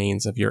the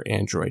remains of your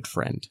android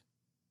friend.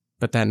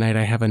 But that night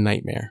I have a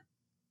nightmare.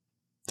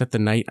 That the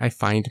night I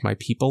find my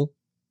people,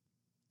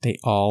 they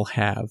all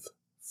have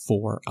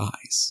 4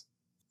 eyes.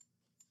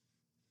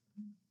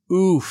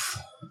 Oof.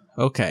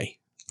 Okay.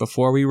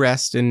 Before we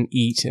rest and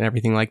eat and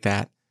everything like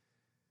that,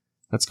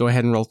 let's go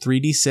ahead and roll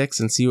 3d6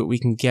 and see what we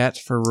can get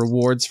for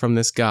rewards from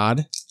this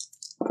god.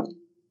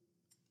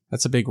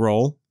 That's a big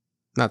roll.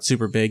 Not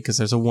super big because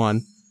there's a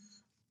 1.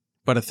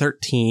 But a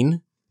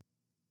 13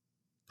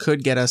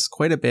 could get us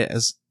quite a bit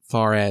as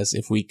far as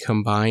if we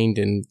combined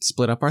and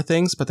split up our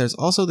things. But there's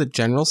also the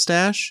general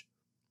stash,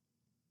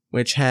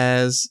 which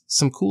has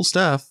some cool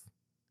stuff.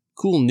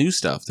 Cool new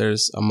stuff.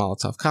 There's a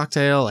Molotov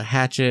cocktail, a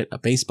hatchet, a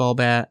baseball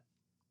bat.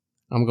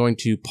 I'm going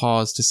to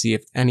pause to see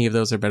if any of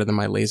those are better than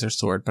my laser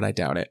sword, but I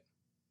doubt it.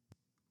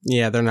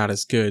 Yeah, they're not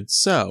as good.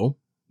 So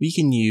we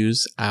can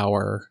use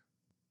our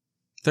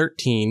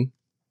 13.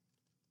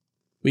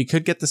 We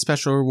could get the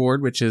special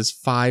reward, which is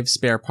 5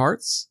 spare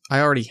parts. I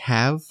already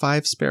have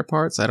 5 spare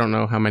parts. I don't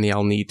know how many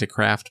I'll need to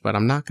craft, but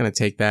I'm not going to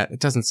take that. It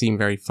doesn't seem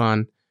very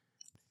fun.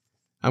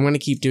 I'm going to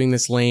keep doing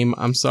this lame.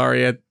 I'm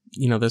sorry.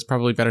 There's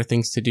probably better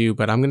things to do,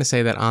 but I'm going to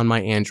say that on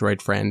my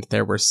android friend,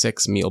 there were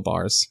 6 meal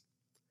bars.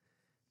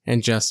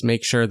 And just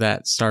make sure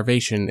that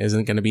starvation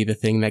isn't going to be the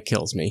thing that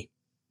kills me.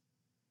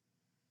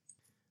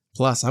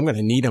 Plus, I'm going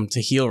to need them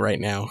to heal right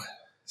now.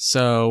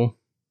 So,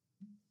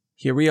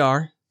 here we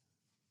are.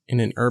 In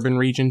an urban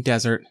region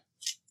desert,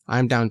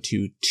 I'm down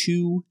to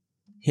 2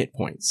 hit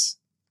points.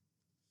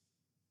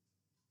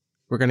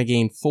 We're going to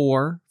gain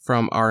 4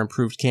 from our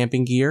improved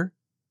camping gear,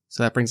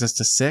 so that brings us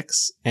to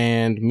 6,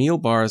 and meal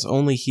bars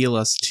only heal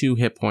us 2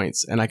 hit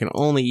points, and I can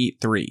only eat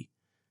 3.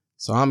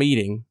 So I'm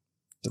eating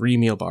 3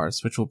 meal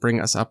bars, which will bring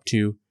us up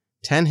to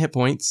 10 hit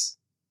points,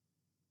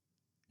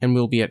 and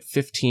we'll be at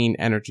 15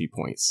 energy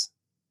points.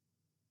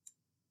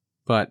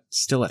 But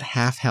still at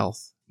half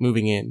health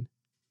moving in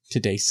to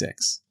day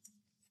 6.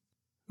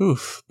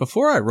 Oof,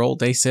 before I roll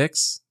day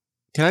 6,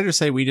 can I just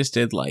say we just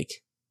did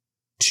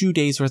 2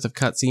 days worth of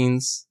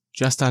cutscenes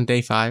just on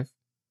day 5?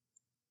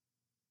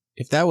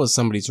 If that was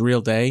somebody's real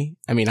day,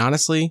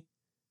 honestly,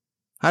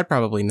 I'd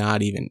probably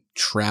not even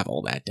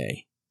travel that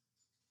day.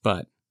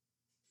 But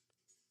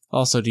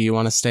also, do you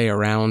want to stay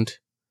around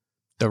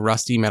the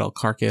rusty metal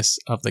carcass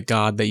of the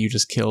god that you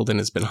just killed and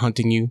has been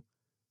hunting you?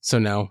 So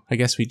no, I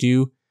guess we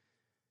do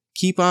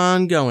keep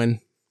on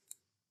going.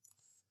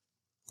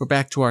 We're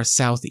back to our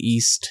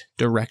southeast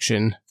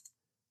direction,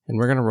 and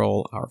we're going to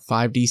roll our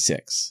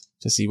 5d6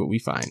 to see what we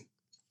find.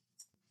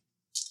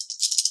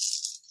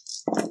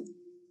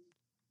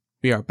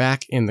 We are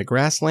back in the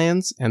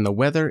grasslands, and the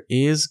weather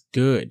is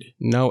good.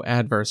 No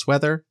adverse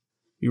weather.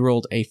 We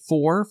rolled a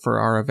 4 for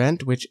our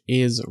event, which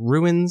is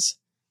ruins,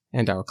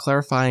 and our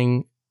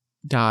clarifying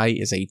die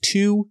is a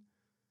 2.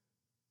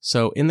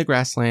 So in the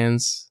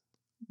grasslands,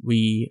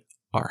 we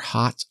are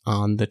hot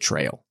on the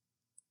trail.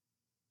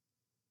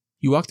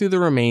 You walk through the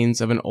remains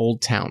of an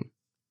old town.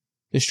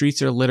 The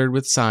streets are littered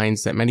with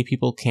signs that many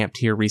people camped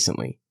here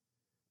recently.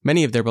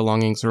 Many of their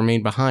belongings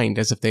remain behind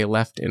as if they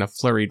left in a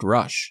flurried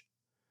rush.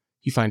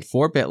 You find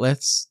 4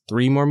 bitleths,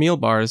 3 more meal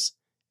bars,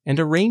 and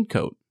a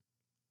raincoat.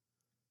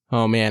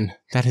 Oh man,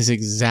 that is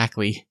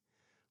exactly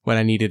what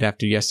I needed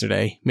after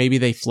yesterday. Maybe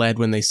they fled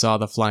when they saw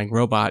the flying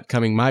robot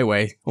coming my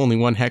way, only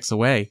 1 hex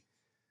away.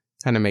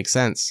 Kinda makes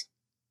sense.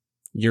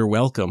 You're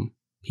welcome,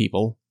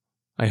 people.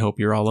 I hope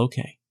you're all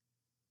okay.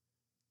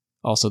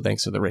 Also,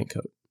 thanks for the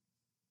raincoat.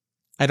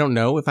 I don't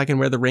know if I can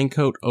wear the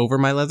raincoat over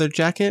my leather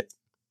jacket.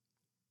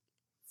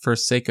 For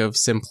sake of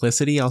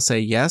simplicity, I'll say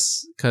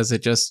yes, because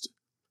it just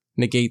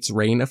negates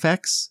rain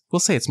effects.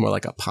 We'll say it's more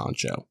like a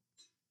poncho.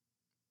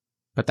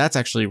 But that's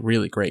actually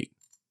really great.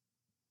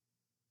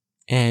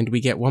 And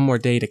we get 1 more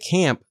day to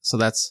camp, so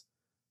that's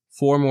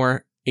 4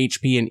 more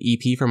HP and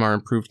EP from our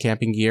improved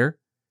camping gear.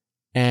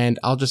 And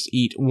I'll just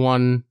eat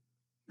 1,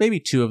 maybe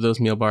 2 of those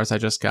meal bars I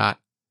just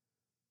got.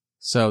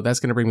 So that's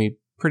going to bring me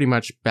pretty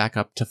much back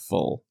up to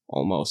full,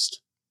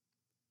 almost.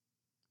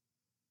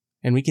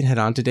 And we can head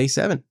on to day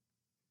 7.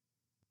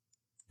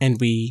 And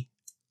we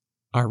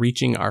are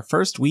reaching our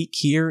first week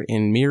here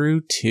in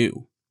Miru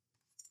 2.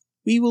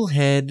 We will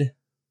head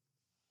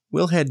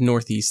we'll head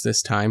northeast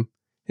this time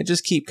and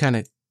just keep kind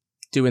of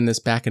doing this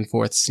back and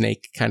forth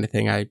snake kind of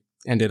thing I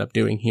ended up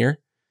doing here.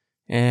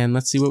 And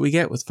let's see what we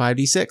get with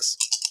 5d6.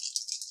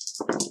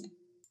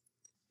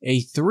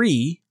 A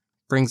 3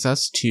 brings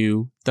us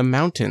to the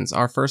mountains,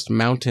 our first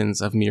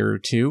mountains of Miru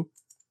 2.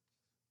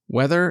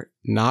 Weather,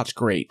 not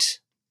great.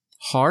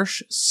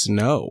 Harsh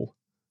snow.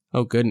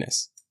 Oh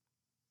goodness.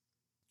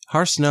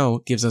 Harsh snow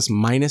gives us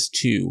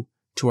 -2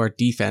 to our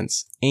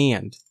defense,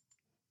 and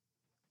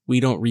we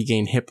don't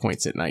regain hit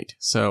points at night.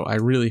 So I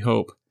really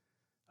hope...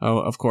 Oh,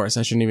 of course,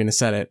 I shouldn't even have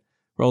said it.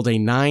 Rolled a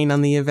 9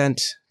 on the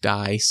event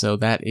die, so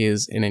that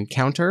is an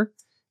encounter,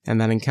 and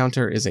that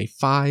encounter is a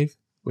 5,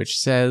 which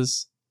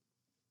says...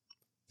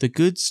 The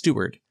Good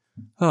Steward.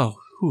 Oh,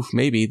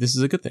 maybe this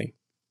is a good thing.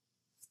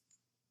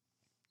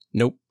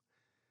 Nope.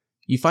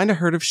 You find a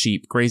herd of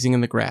sheep grazing in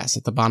the grass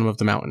at the bottom of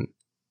the mountain.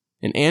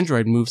 An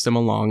android moves them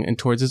along and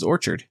towards his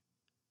orchard.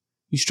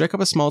 You strike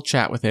up a small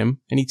chat with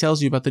him, and he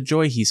tells you about the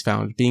joy he's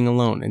found being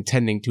alone and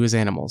tending to his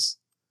animals.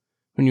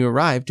 When you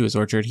arrive to his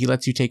orchard, he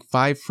lets you take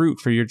 5 fruit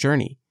for your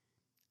journey.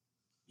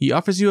 He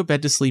offers you a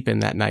bed to sleep in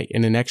that night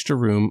in an extra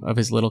room of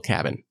his little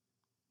cabin.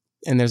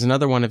 And there's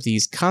another one of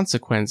these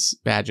consequence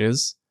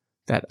badges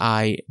that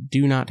I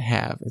do not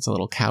have. It's a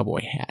little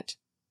cowboy hat.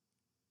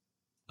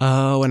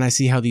 Oh, and I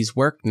see how these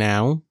work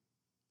now.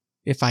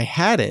 If I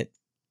had it,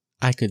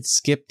 I could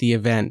skip the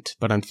event,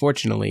 but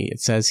unfortunately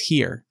it says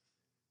here.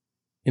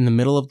 In the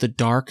middle of the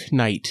dark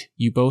night,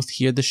 you both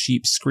hear the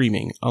sheep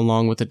screaming,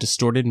 along with a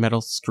distorted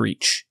metal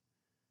screech.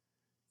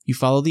 You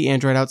follow the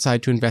android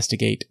outside to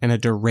investigate, and a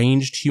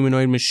deranged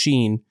humanoid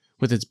machine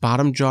with its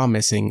bottom jaw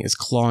missing is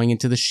clawing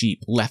into the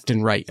sheep left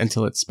and right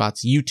until it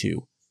spots you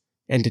two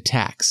and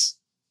attacks.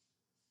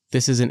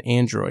 This is an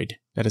android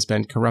that has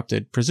been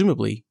corrupted,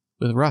 presumably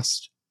with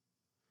rust.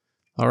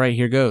 Alright,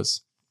 here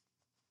goes.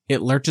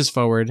 It lurches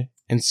forward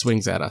and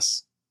swings at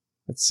us.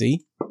 Let's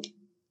see.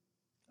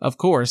 Of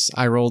course,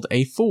 I rolled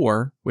a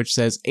 4, which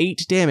says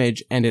 8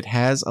 damage, and it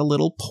has a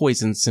little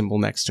poison symbol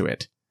next to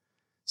it.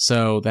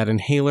 So that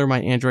inhaler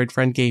my android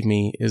friend gave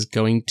me is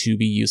going to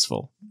be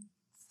useful.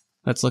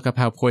 Let's look up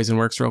how poison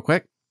works real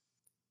quick.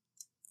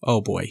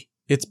 Oh boy,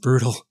 it's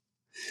brutal.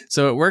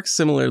 So it works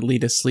similarly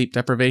to sleep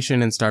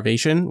deprivation and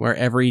starvation, where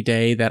every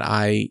day that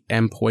I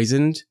am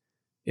poisoned,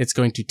 it's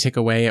going to tick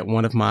away at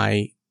one of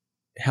my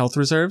health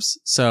reserves.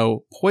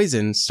 So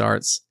poison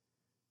starts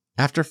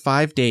after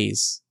 5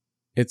 days.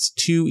 It's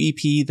 2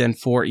 EP, then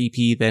 4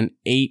 EP, then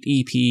 8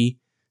 EP.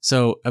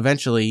 So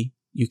eventually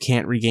you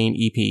can't regain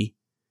EP.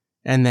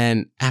 And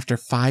then after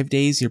 5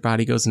 days, your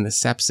body goes into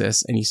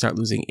sepsis and you start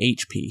losing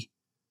HP.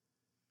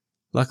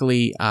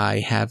 Luckily, I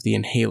have the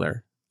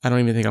inhaler. I don't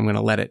even think I'm going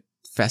to let it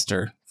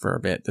fester for a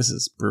bit. This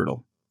is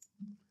brutal.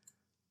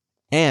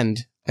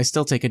 And I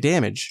still take a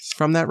damage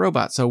from that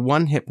robot. So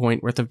 1 hit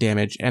point worth of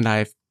damage and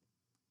I've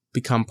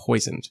become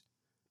poisoned.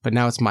 But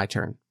now it's my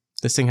turn.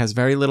 This thing has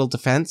very little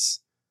defense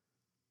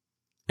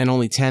and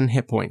only 10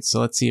 hit points. So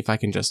let's see if I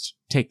can just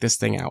take this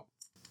thing out.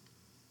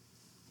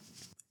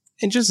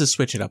 And just to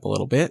switch it up a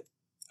little bit,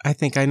 I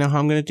think I know how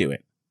I'm going to do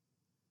it.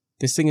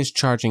 This thing is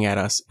charging at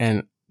us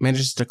and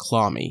manages to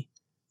claw me.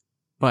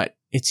 But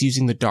it's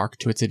using the dark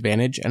to its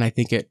advantage, and I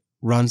think it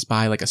runs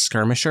by like a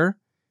skirmisher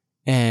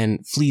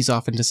and flees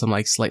off into some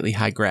like slightly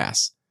high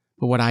grass.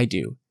 But what I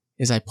do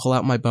is I pull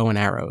out my bow and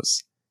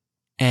arrows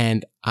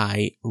and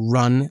I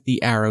run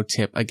the arrow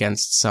tip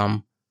against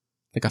some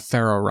like a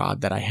ferro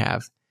rod that I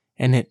have,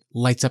 and it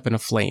lights up in a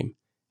flame.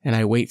 And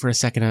I wait for a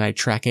second and I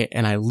track it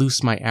and I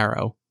loose my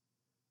arrow.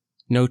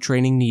 No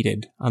training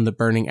needed on the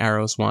burning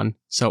arrows one.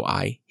 So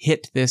I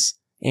hit this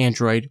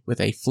android with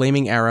a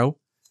flaming arrow.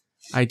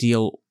 I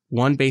deal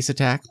 1 base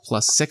attack,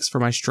 plus 6 for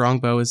my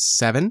strongbow is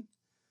 7,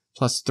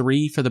 plus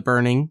 3 for the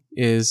burning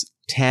is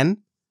 10,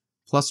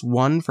 plus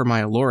 1 for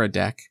my Allura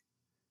deck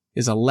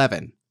is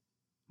 11.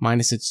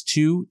 Minus its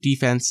 2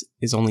 defense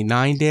is only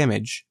 9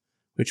 damage,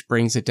 which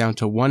brings it down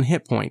to 1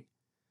 hit point.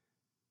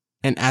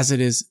 And as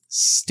it is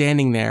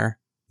standing there,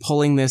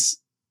 pulling this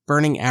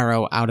burning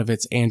arrow out of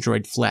its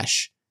android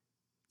flesh,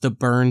 the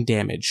burn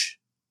damage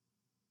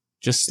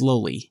just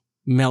slowly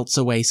melts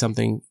away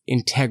something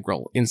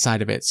integral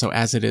inside of it. So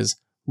as it is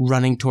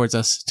running towards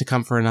us to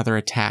come for another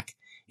attack,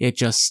 it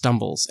just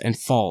stumbles and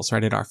falls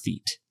right at our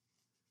feet.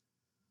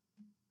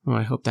 Oh,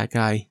 I hope that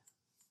guy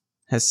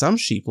has some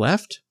sheep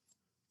left.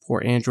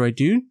 Poor android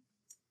dude.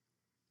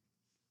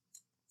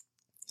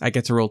 I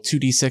get to roll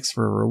 2d6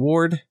 for a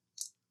reward.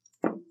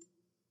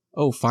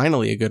 Oh,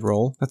 finally a good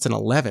roll. That's an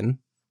 11.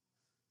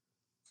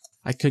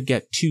 I could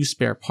get 2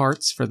 spare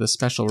parts for the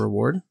special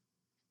reward,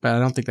 but I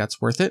don't think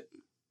that's worth it.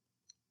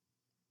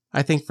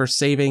 I think for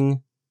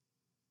saving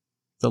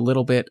the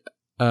little bit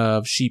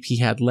of sheep he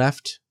had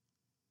left,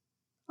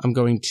 I'm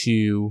going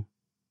to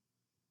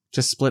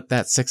just split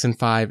that 6 and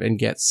 5 and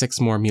get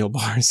 6 more meal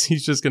bars.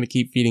 He's just going to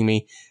keep feeding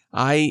me.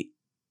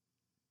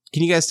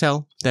 Can you guys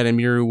tell that in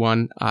Miru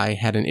 1, I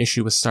had an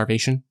issue with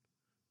starvation?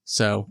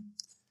 So,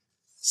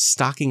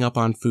 stocking up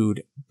on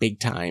food big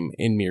time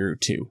in Miru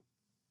 2.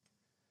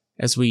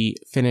 As we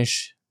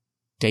finish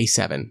day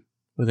 7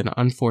 with an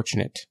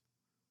unfortunate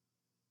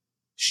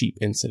sheep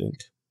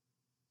incident.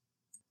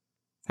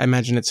 I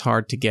imagine it's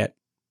hard to get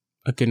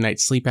a good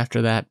night's sleep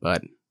after that,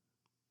 but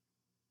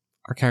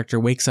our character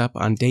wakes up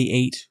on day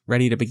 8,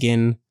 ready to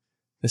begin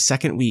the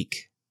second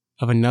week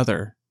of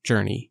another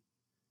journey.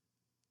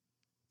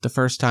 The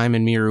first time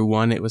in Miru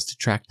 1, it was to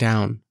track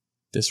down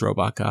this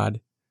robot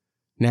god.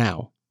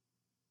 Now,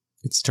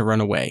 it's to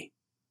run away.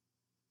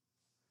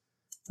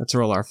 Let's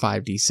roll our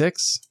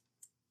 5d6.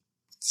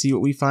 See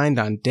what we find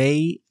on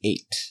day 8.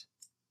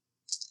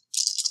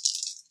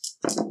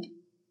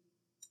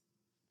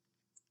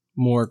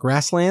 More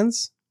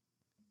grasslands.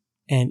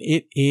 And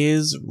it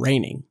is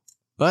raining.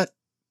 But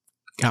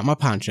got my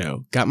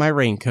poncho, got my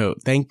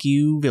raincoat. Thank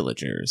you,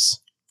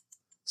 villagers.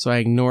 So I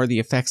ignore the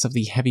effects of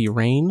the heavy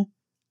rain.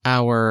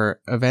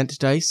 Our event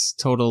dice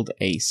totaled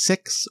a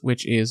 6,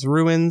 which is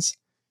ruins,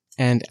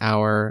 and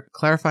our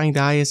clarifying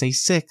die is a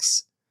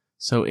 6,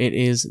 so it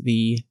is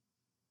the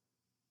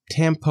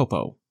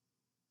Tampopo.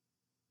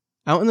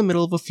 Out in the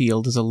middle of a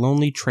field is a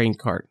lonely train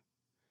cart.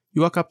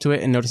 You walk up to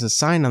it and notice a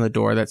sign on the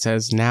door that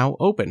says, "Now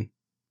open."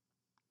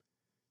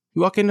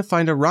 You walk in to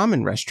find a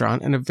ramen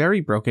restaurant and a very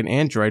broken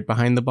android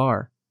behind the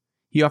bar.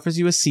 He offers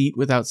you a seat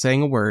without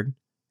saying a word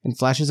and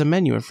flashes a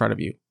menu in front of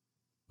you,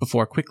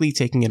 before quickly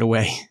taking it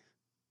away.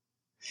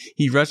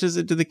 He rushes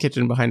into the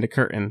kitchen behind a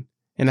curtain,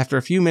 and after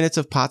a few minutes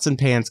of pots and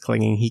pans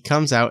clanging, he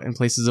comes out and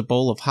places a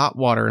bowl of hot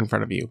water in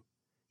front of you.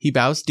 He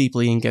bows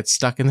deeply and gets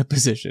stuck in the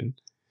position.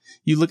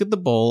 You look at the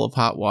bowl of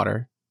hot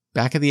water,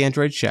 back at the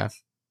android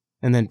chef,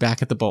 and then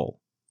back at the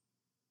bowl.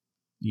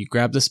 You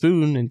grab the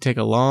spoon and take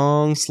a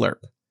long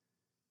slurp.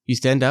 You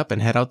stand up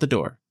and head out the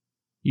door.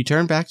 You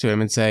turn back to him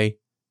and say,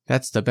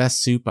 "That's the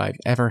best soup I've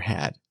ever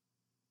had."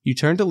 You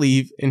turn to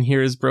leave and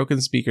hear his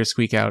broken speaker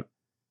squeak out,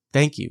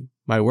 "Thank you.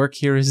 My work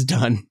here is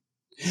done."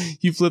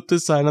 You flip the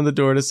sign on the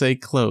door to say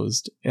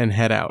 "closed" and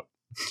head out.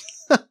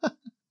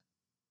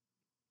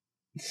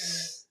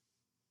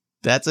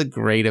 That's a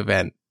great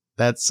event.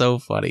 That's so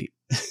funny.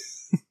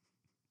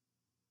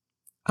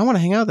 I want to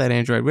hang out with that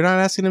android. We're not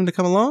asking him to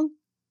come along?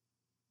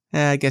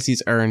 I guess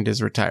he's earned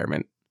his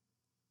retirement.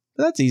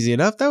 But that's easy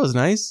enough. That was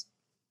nice.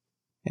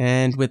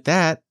 And with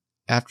that,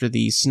 after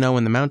the snow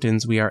in the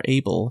mountains, we are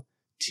able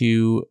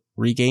to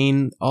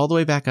regain all the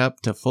way back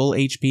up to full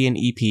HP and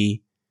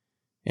EP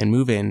and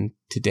move in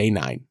to day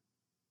 9.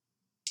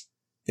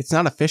 It's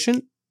not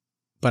efficient,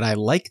 but I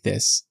like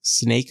this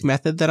snake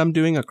method that I'm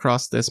doing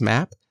across this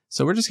map.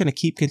 So we're just going to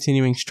keep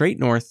continuing straight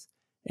north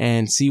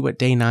and see what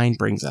day 9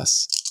 brings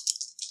us.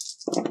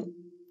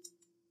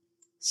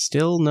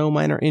 Still no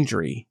minor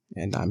injury,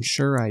 and I'm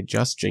sure I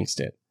just jinxed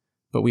it.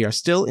 But we are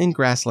still in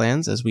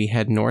grasslands as we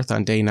head north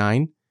on day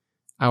 9.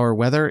 Our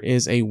weather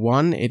is a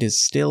 1. It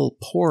is still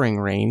pouring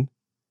rain.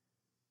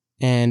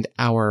 And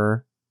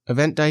our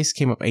event dice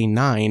came up a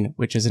 9,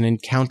 which is an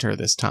encounter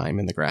this time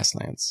in the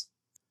grasslands.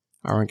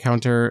 Our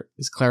encounter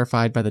is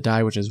clarified by the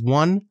die, which is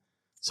 1.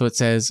 So it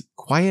says,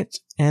 quiet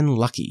and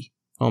lucky.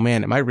 Oh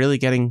man, am I really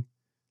getting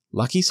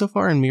lucky so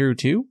far in Miru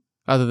 2?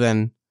 Other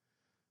than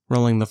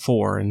rolling the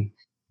 4 and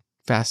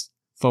fast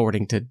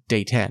forwarding to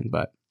day 10,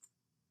 but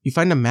you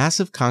find a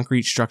massive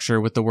concrete structure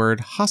with the word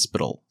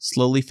hospital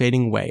slowly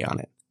fading away on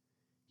it.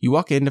 You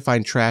walk in to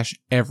find trash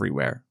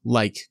everywhere,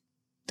 like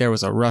there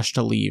was a rush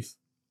to leave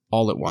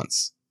all at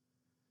once.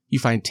 You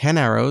find 10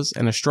 arrows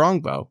and a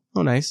strongbow.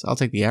 Oh nice, I'll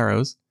take the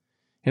arrows.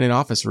 In an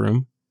office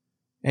room.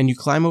 And you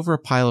climb over a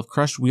pile of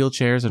crushed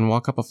wheelchairs and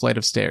walk up a flight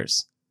of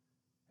stairs.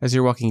 As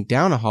you're walking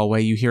down a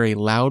hallway, you hear a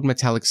loud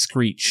metallic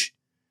screech.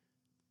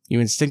 You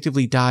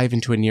instinctively dive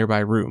into a nearby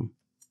room.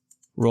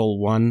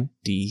 Roll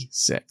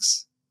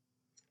 1d6.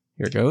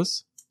 Here it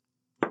goes.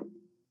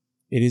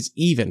 It is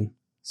even,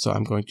 so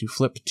I'm going to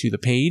flip to the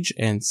page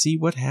and see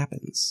what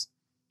happens.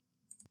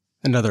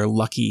 Another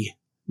lucky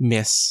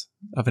miss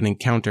of an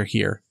encounter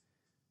here.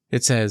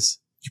 It says,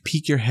 you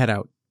peek your head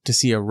out to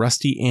see a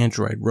rusty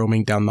android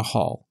roaming down the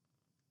hall.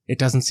 It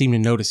doesn't seem to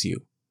notice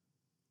you.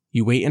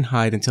 You wait and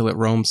hide until it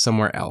roams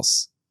somewhere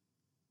else.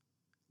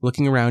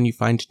 Looking around, you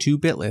find 2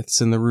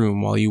 bitliths in the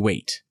room while you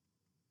wait.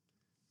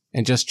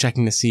 And just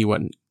checking to see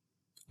what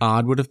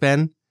odd would have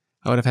been,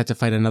 I would have had to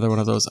fight another one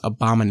of those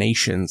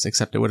abominations,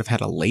 except it would have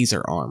had a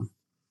laser arm.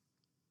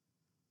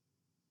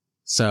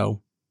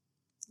 So,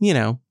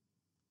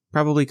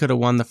 probably could have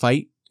won the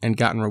fight and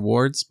gotten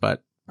rewards,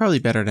 but probably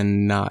better to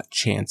not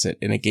chance it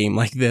in a game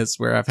like this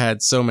where I've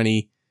had so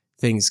many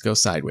things go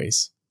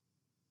sideways.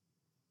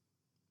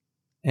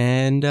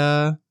 And,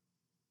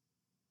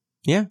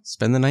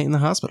 spend the night in the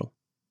hospital.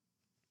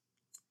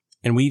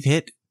 And we've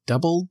hit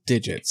double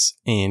digits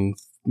in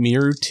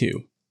Miru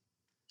 2.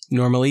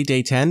 Normally,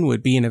 day 10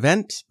 would be an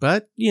event,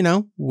 but,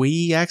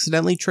 we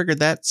accidentally triggered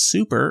that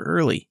super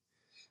early.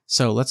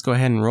 So let's go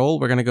ahead and roll.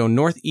 We're going to go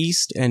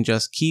northeast and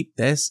just keep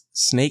this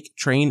snake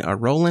train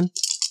a-rolling.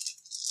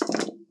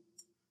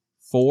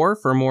 4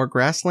 for more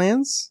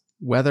grasslands.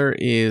 Weather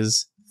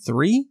is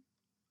 3,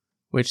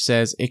 which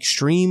says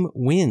extreme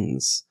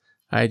winds.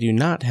 I do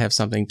not have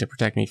something to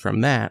protect me from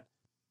that.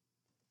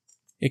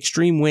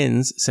 Extreme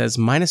winds says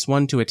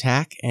 -1 to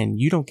attack, and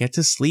you don't get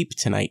to sleep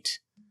tonight.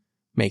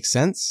 Makes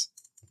sense.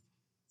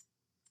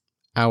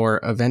 Our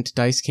event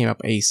dice came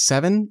up a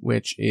 7,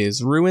 which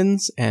is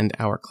ruins, and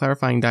our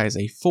clarifying die is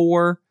a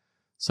 4,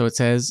 so it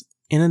says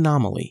an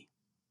anomaly.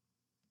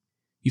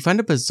 You find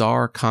a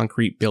bizarre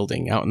concrete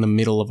building out in the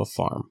middle of a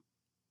farm.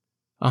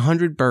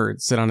 100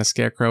 birds sit on a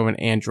scarecrow and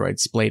android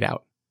splayed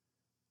out.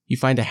 You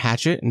find a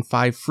hatchet and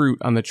 5 fruit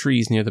on the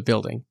trees near the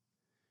building.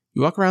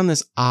 You walk around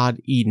this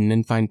odd Eden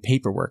and find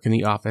paperwork in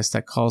the office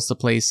that calls the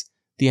place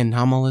the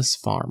Anomalous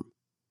Farm.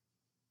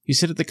 You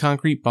sit at the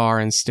concrete bar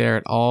and stare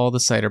at all the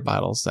cider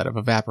bottles that have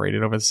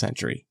evaporated over the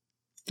century.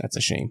 That's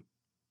a shame.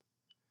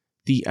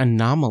 The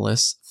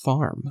Anomalous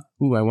Farm.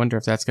 Ooh, I wonder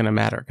if that's going to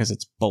matter because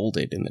it's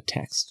bolded in the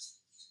text.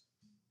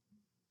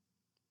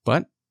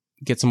 But,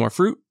 get some more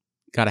fruit.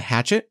 Got a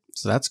hatchet,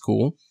 so that's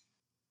cool.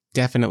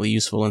 Definitely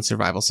useful in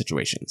survival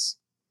situations.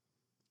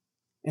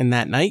 And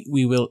that night,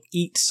 we will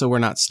eat so we're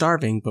not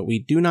starving, but we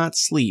do not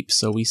sleep,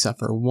 so we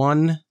suffer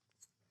 1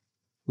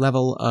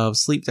 level of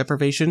sleep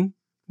deprivation,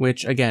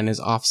 which again is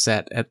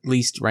offset, at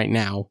least right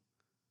now.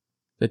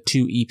 The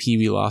 2 EP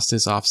we lost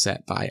is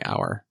offset by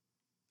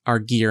our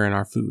gear and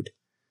our food.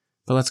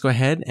 But let's go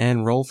ahead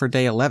and roll for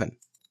day 11.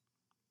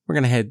 We're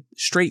going to head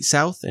straight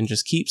south and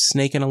just keep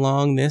snaking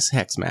along this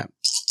hex map.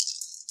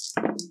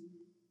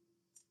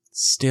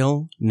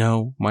 Still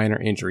no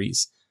minor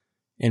injuries,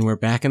 and we're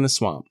back in the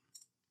swamp.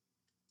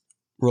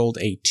 Rolled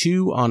a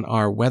 2 on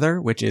our weather,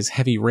 which is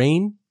heavy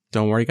rain.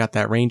 Don't worry, got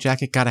that rain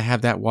jacket. Gotta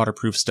have that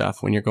waterproof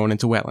stuff when you're going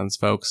into wetlands,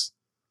 folks.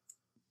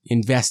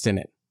 Invest in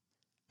it.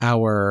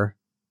 Our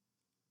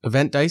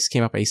event dice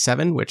came up a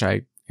 7, which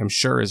I am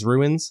sure is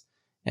ruins,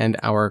 and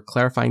our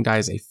clarifying die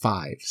is a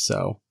 5,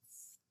 so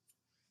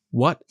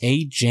what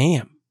a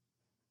jam.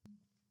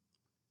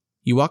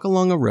 You walk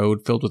along a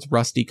road filled with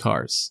rusty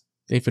cars.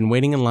 They've been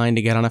waiting in line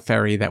to get on a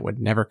ferry that would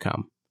never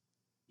come.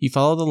 You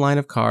follow the line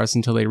of cars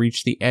until they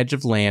reach the edge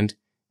of land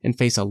and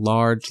face a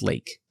large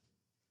lake.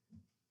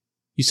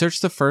 You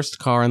search the first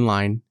car in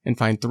line and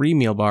find 3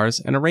 meal bars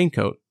and a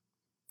raincoat.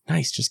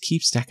 Nice, just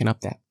keep stacking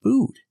up that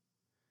food.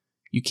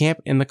 You camp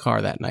in the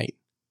car that night.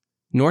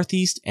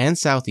 Northeast and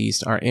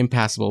southeast are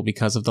impassable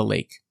because of the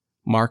lake.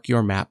 Mark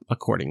your map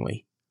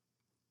accordingly.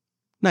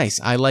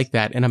 Nice, I like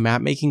that. In a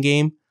map-making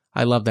game,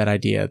 I love that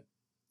idea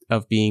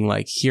of being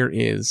like, here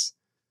is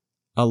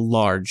a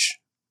large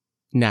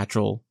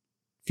natural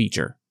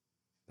feature.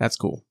 That's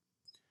cool.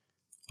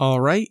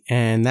 Alright,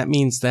 and that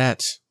means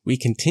that we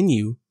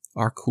continue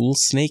our cool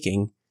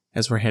snaking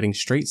as we're heading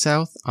straight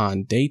south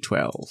on day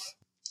 12.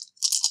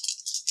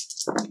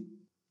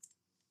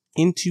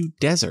 Into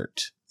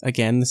desert.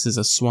 Again, this is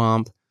a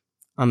swamp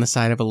on the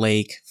side of a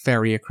lake,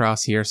 ferry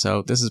across here,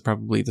 so this is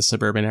probably the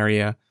suburban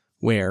area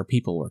where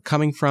people were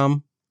coming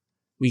from.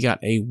 We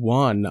got a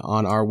 1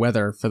 on our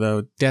weather for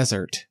the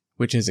desert,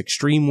 which is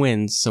extreme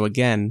winds, so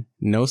again,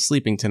 no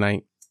sleeping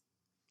tonight.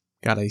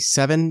 Got a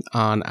 7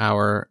 on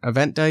our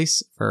event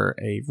dice for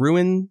a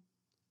ruin.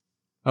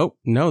 Oh,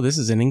 no, this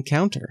is an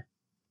encounter.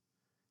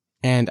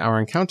 And our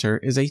encounter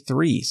is a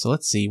 3, so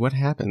let's see what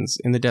happens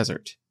in the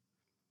desert.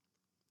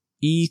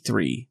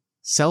 E3,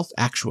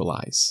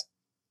 self-actualize.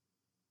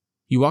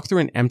 You walk through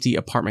an empty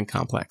apartment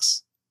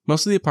complex.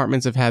 Most of the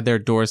apartments have had their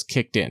doors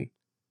kicked in.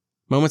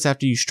 Moments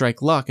after you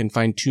strike luck and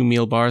find 2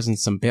 meal bars and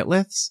some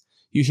bitliths,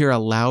 you hear a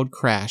loud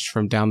crash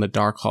from down the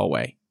dark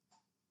hallway.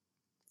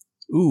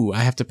 Ooh, I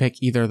have to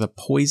pick either the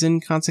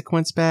poison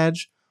consequence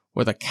badge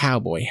or the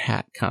cowboy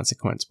hat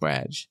consequence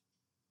badge.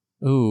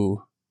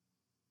 Ooh.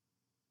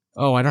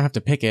 Oh, I don't have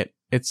to pick it.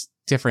 It's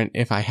different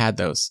if I had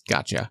those.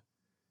 Gotcha.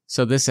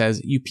 So this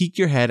says, you peek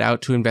your head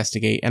out to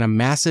investigate and a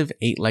massive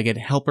 8-legged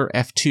helper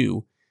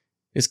F2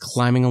 is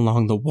climbing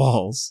along the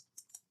walls.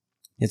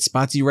 It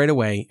spots you right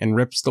away and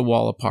rips the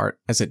wall apart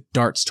as it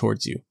darts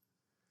towards you.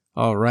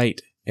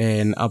 Alright,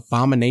 an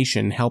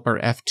abomination helper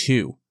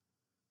F2.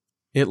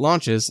 It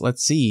launches,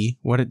 let's see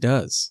what it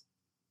does.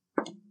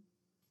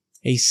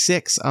 A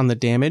 6 on the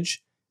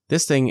damage.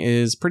 This thing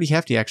is pretty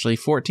hefty actually,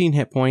 14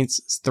 hit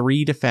points,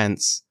 3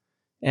 defense,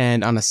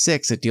 and on a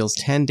 6 it deals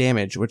 10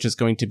 damage, which is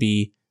going to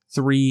be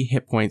 3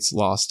 hit points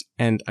lost.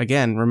 And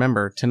again,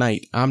 remember,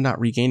 tonight I'm not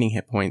regaining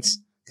hit points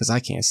because I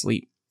can't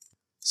sleep.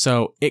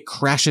 So it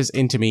crashes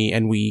into me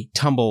and we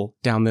tumble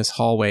down this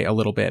hallway a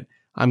little bit.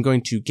 I'm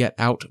going to get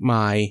out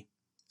my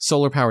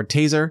solar-powered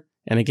taser.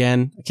 And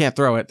again, I can't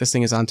throw it. This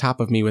thing is on top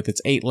of me with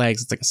its 8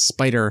 legs. It's like a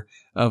spider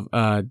of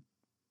a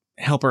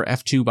helper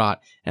F2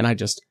 bot. And I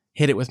just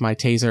hit it with my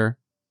taser.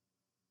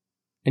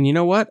 And you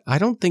know what? I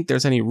don't think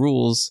there's any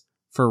rules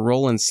for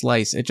roll and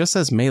slice. It just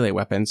says melee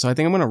weapon. So I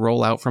think I'm going to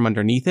roll out from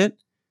underneath it,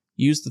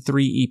 use the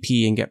 3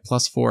 EP and get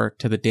 +4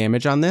 to the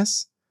damage on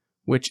this,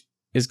 which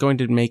is going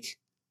to make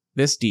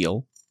this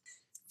deal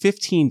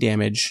 15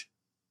 damage.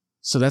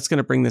 So that's going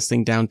to bring this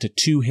thing down to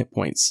 2 hit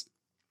points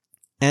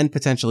and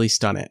potentially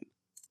stun it.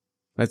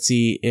 Let's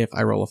see if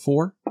I roll a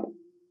 4.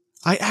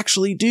 I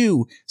actually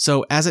do.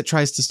 So as it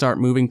tries to start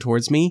moving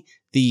towards me,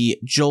 the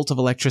jolt of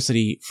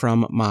electricity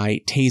from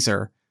my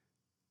taser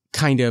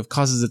kind of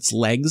causes its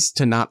legs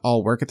to not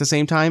all work at the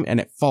same time, and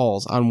it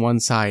falls on one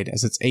side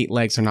as its 8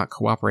 legs are not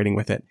cooperating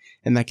with it.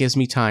 And that gives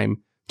me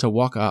time to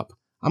walk up.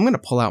 I'm going to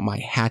pull out my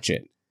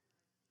hatchet.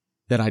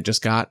 that I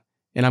just got,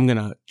 and I'm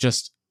gonna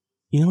just,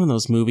 in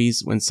those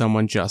movies when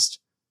someone just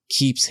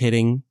keeps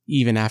hitting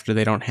even after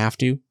they don't have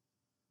to?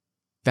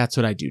 That's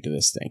what I do to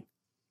this thing.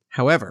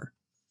 However,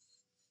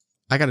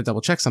 I gotta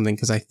double check something,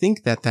 because I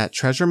think that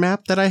treasure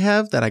map that I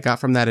have that I got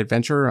from that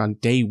adventurer on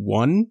day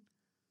 1,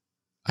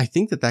 I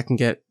think that can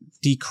get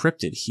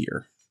decrypted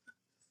here.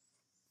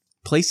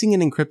 Placing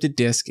an encrypted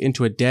disk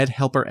into a dead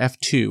helper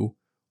F2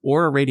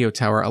 or a radio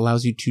tower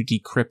allows you to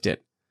decrypt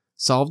it.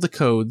 Solve the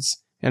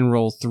codes and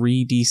roll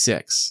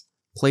 3d6.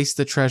 Place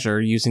the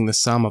treasure using the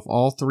sum of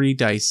all 3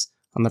 dice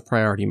on the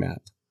priority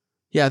map.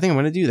 Yeah, I think I'm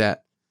going to do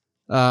that.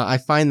 I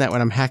find that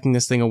when I'm hacking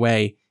this thing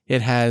away,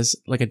 it has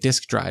like a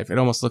disk drive. It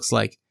almost looks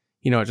like,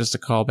 just a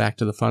call back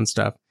to the fun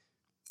stuff.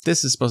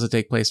 This is supposed to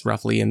take place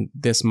roughly in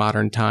this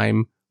modern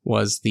time,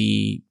 was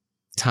the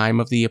time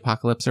of the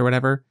apocalypse or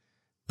whatever.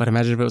 But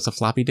imagine if it was a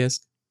floppy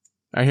disk.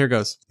 All right, here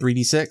goes.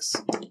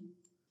 3d6.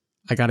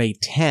 I got a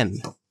 10.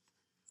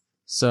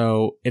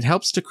 So it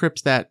helps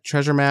decrypt that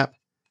treasure map.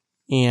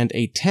 And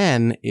a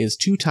 10 is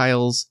 2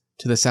 tiles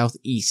to the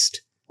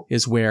southeast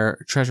is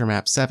where treasure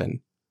map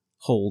 7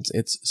 holds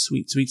its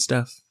sweet, sweet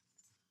stuff.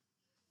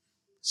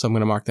 So I'm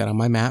going to mark that on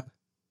my map.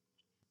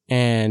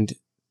 And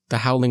the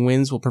howling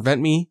winds will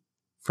prevent me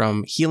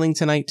from healing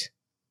tonight.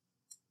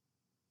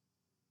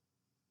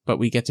 But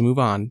we get to move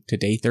on to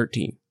day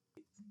 13.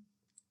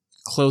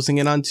 Closing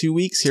in on 2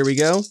 weeks. Here we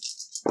go.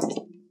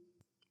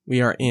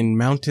 We are in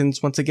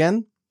mountains once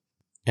again.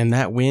 And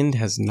that wind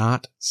has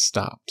not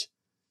stopped.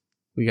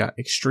 We got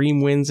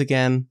extreme winds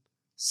again.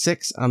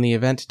 6 on the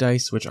event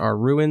dice, which are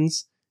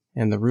ruins.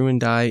 And the ruin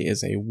die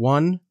is a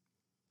 1.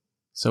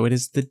 So it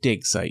is the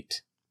dig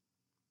site.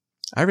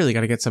 I really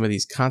got to get some of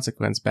these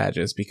consequence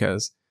badges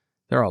because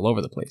they're all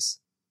over the place.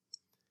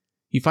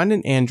 You find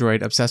an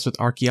android obsessed with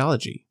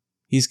archaeology.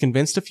 He's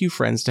convinced a few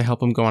friends to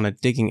help him go on a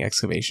digging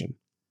excavation.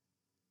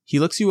 He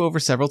looks you over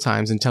several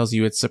times and tells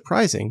you it's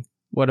surprising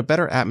what a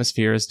better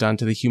atmosphere has done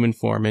to the human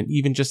form in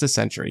even just a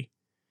century.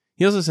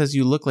 He also says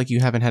you look like you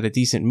haven't had a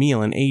decent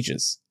meal in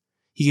ages.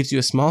 He gives you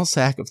a small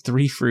sack of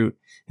 3 fruit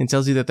and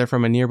tells you that they're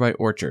from a nearby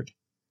orchard.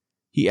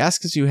 He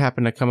asks if you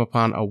happen to come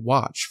upon a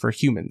watch for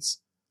humans.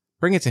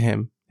 Bring it to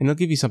him, and he'll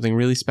give you something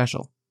really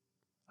special.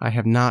 I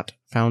have not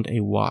found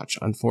a watch,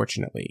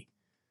 unfortunately.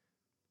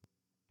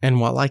 And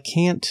while I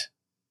can't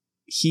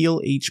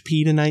heal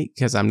HP tonight,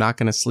 because I'm not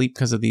going to sleep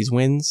because of these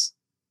winds,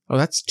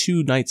 that's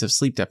 2 nights of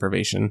sleep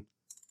deprivation,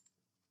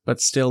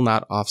 but still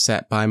not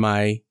offset by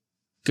my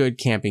good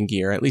camping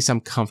gear. At least I'm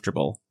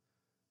comfortable.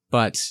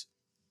 But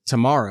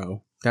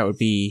tomorrow, that would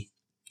be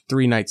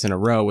 3 nights in a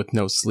row with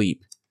no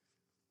sleep,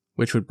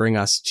 which would bring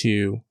us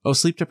to...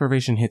 sleep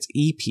deprivation hits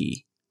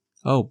EP.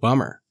 Oh,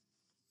 bummer.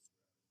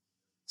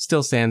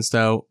 Still stands,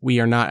 though. We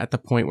are not at the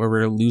point where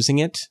we're losing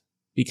it,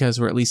 because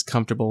we're at least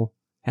comfortable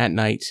at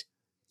night.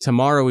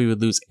 Tomorrow we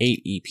would lose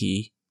 8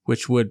 EP,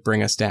 which would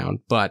bring us down,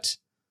 but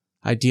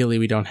ideally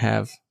we don't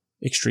have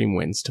extreme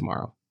winds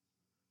tomorrow.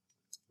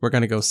 We're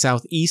going to go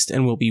southeast,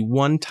 and we'll be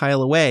 1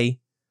 tile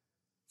away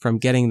from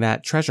getting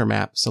that treasure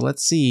map. So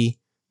let's see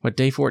what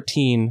day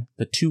 14,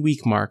 the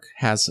 2-week mark,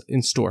 has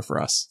in store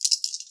for us.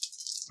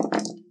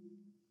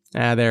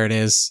 There it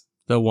is.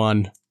 The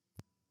 1.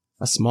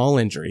 A small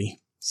injury.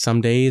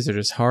 Some days are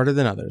just harder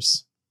than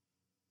others.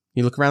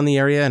 You look around the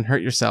area and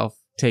hurt yourself.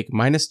 Take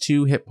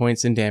 -2 hit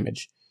points and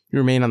damage. You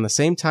remain on the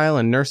same tile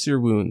and nurse your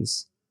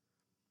wounds.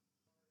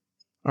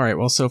 Alright,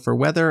 well, so for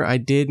weather, I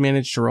did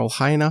manage to roll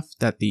high enough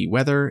that the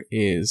weather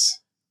is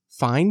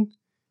fine.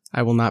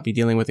 I will not be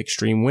dealing with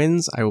extreme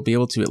winds. I will be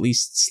able to at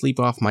least sleep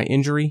off my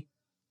injury.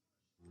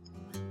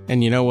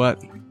 And you know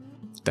what?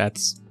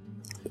 That's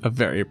a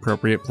very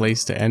appropriate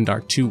place to end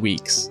our 2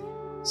 weeks.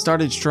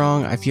 Started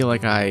strong. I feel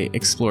like I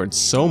explored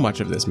so much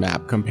of this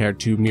map compared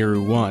to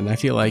Miru 1. I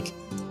feel like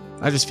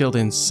I just filled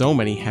in so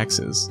many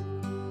hexes.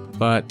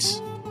 But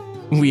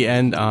we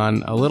end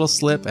on a little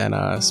slip and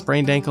a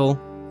sprained ankle.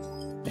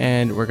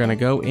 And we're going to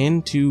go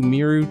into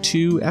Miru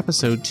 2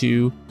 Episode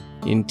 2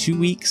 in 2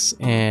 weeks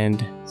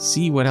and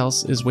see what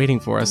else is waiting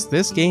for us.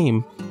 This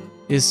game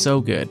is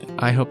so good.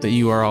 I hope that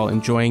you are all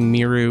enjoying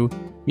Miru.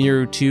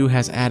 Miru 2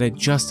 has added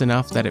just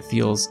enough that it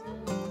feels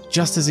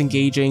just as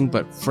engaging,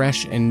 but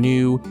fresh and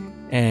new,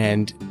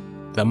 and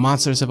the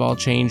monsters have all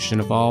changed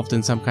and evolved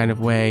in some kind of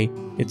way.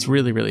 It's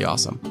really, really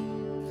awesome.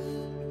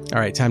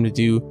 Alright, time to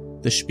do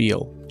the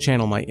spiel.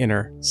 Channel my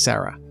inner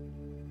Sarah.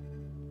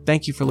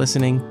 Thank you for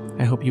listening.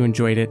 I hope you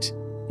enjoyed it.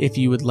 If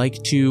you would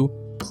like to,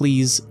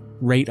 please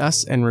rate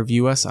us and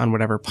review us on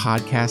whatever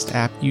podcast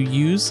app you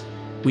use.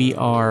 We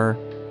are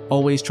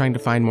always trying to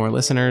find more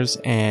listeners,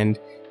 and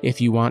if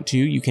you want to,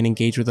 you can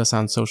engage with us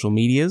on social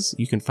medias.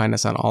 You can find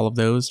us on all of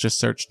those. Just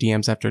search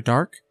DMs After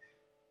Dark.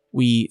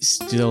 We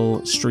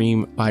still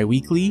stream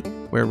bi-weekly.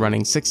 We're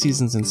running 6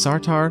 seasons in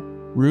Sartar,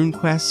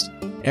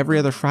 RuneQuest, every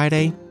other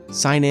Friday.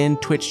 Sign in.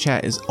 Twitch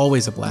chat is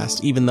always a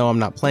blast. Even though I'm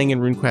not playing in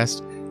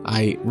RuneQuest,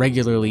 I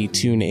regularly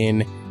tune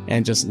in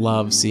and just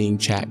love seeing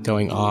chat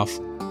going off.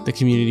 The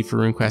community for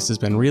RuneQuest has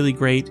been really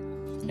great.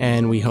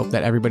 And we hope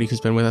that everybody who's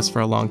been with us for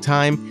a long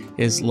time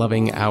is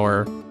loving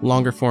our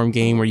longer form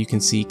game where you can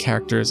see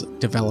characters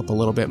develop a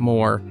little bit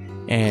more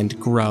and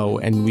grow,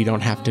 and we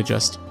don't have to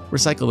just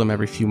recycle them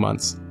every few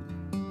months.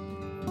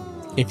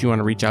 If you want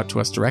to reach out to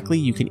us directly,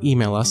 you can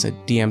email us at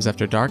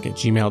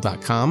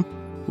dmsafterdark@gmail.com.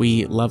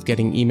 We love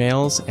getting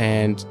emails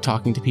and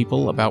talking to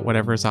people about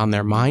whatever's on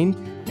their mind.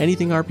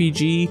 Anything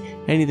RPG,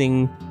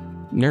 anything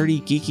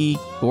nerdy, geeky,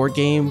 board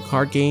game,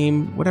 card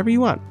game, whatever you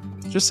want.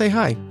 Just say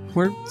hi.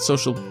 We're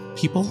social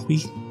people.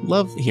 We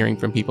love hearing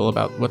from people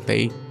about what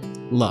they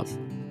love.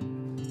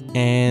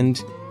 And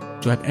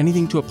do I have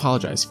anything to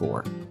apologize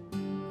for?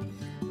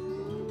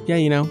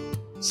 Yeah,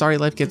 sorry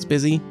life gets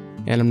busy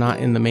and I'm not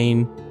in the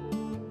main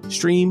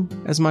stream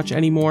as much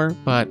anymore,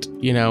 but,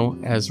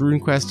 as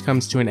RuneQuest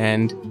comes to an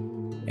end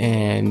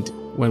and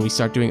when we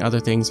start doing other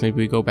things, maybe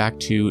we go back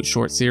to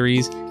short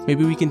series,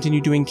 maybe we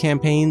continue doing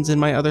campaigns, and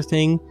my other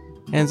thing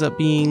ends up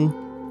being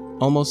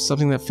almost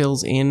something that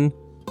fills in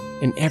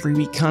an every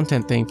week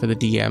content thing for the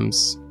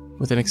DMs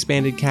with an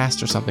expanded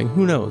cast or something,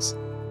 who knows.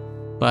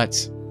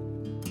 But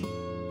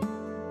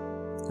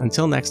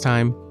until next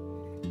time,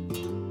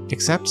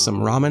 accept some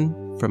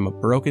ramen from a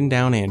broken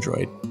down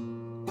android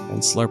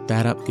and slurp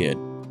that up good.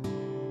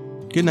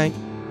 Good night.